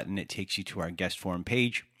that button, it takes you to our guest form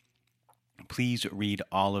page. Please read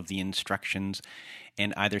all of the instructions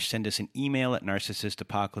and either send us an email at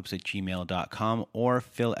narcissistapocalypse@gmail.com or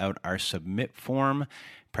fill out our submit form.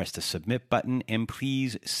 Press the submit button, and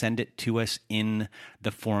please send it to us in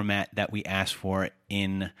the format that we ask for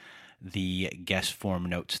in the guest form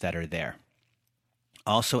notes that are there.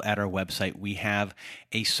 Also at our website, we have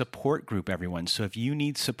a support group, everyone. So if you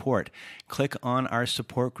need support, click on our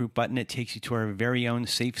support group button. It takes you to our very own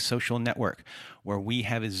safe social network, where we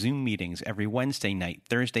have Zoom meetings every Wednesday night,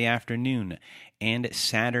 Thursday afternoon, and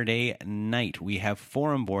Saturday night. We have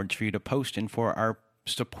forum boards for you to post in for our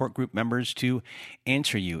support group members to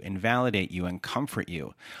answer you, invalidate you, and comfort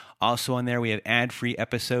you. Also on there, we have ad-free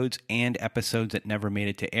episodes and episodes that never made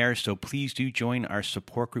it to air. So please do join our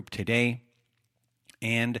support group today.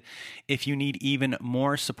 And if you need even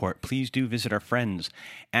more support, please do visit our friends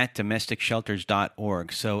at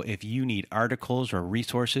domesticshelters.org. So if you need articles or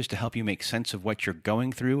resources to help you make sense of what you're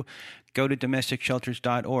going through, go to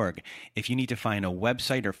domesticshelters.org. If you need to find a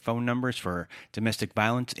website or phone numbers for domestic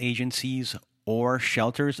violence agencies or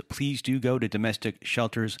shelters, please do go to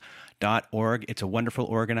domesticshelters.org. It's a wonderful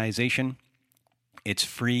organization. It's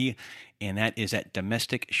free, and that is at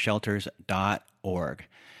domesticshelters.org.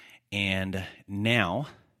 And now,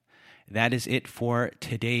 that is it for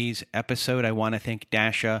today's episode. I want to thank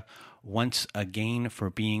Dasha once again for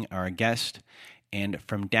being our guest. And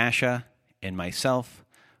from Dasha and myself,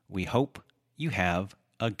 we hope you have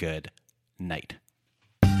a good night.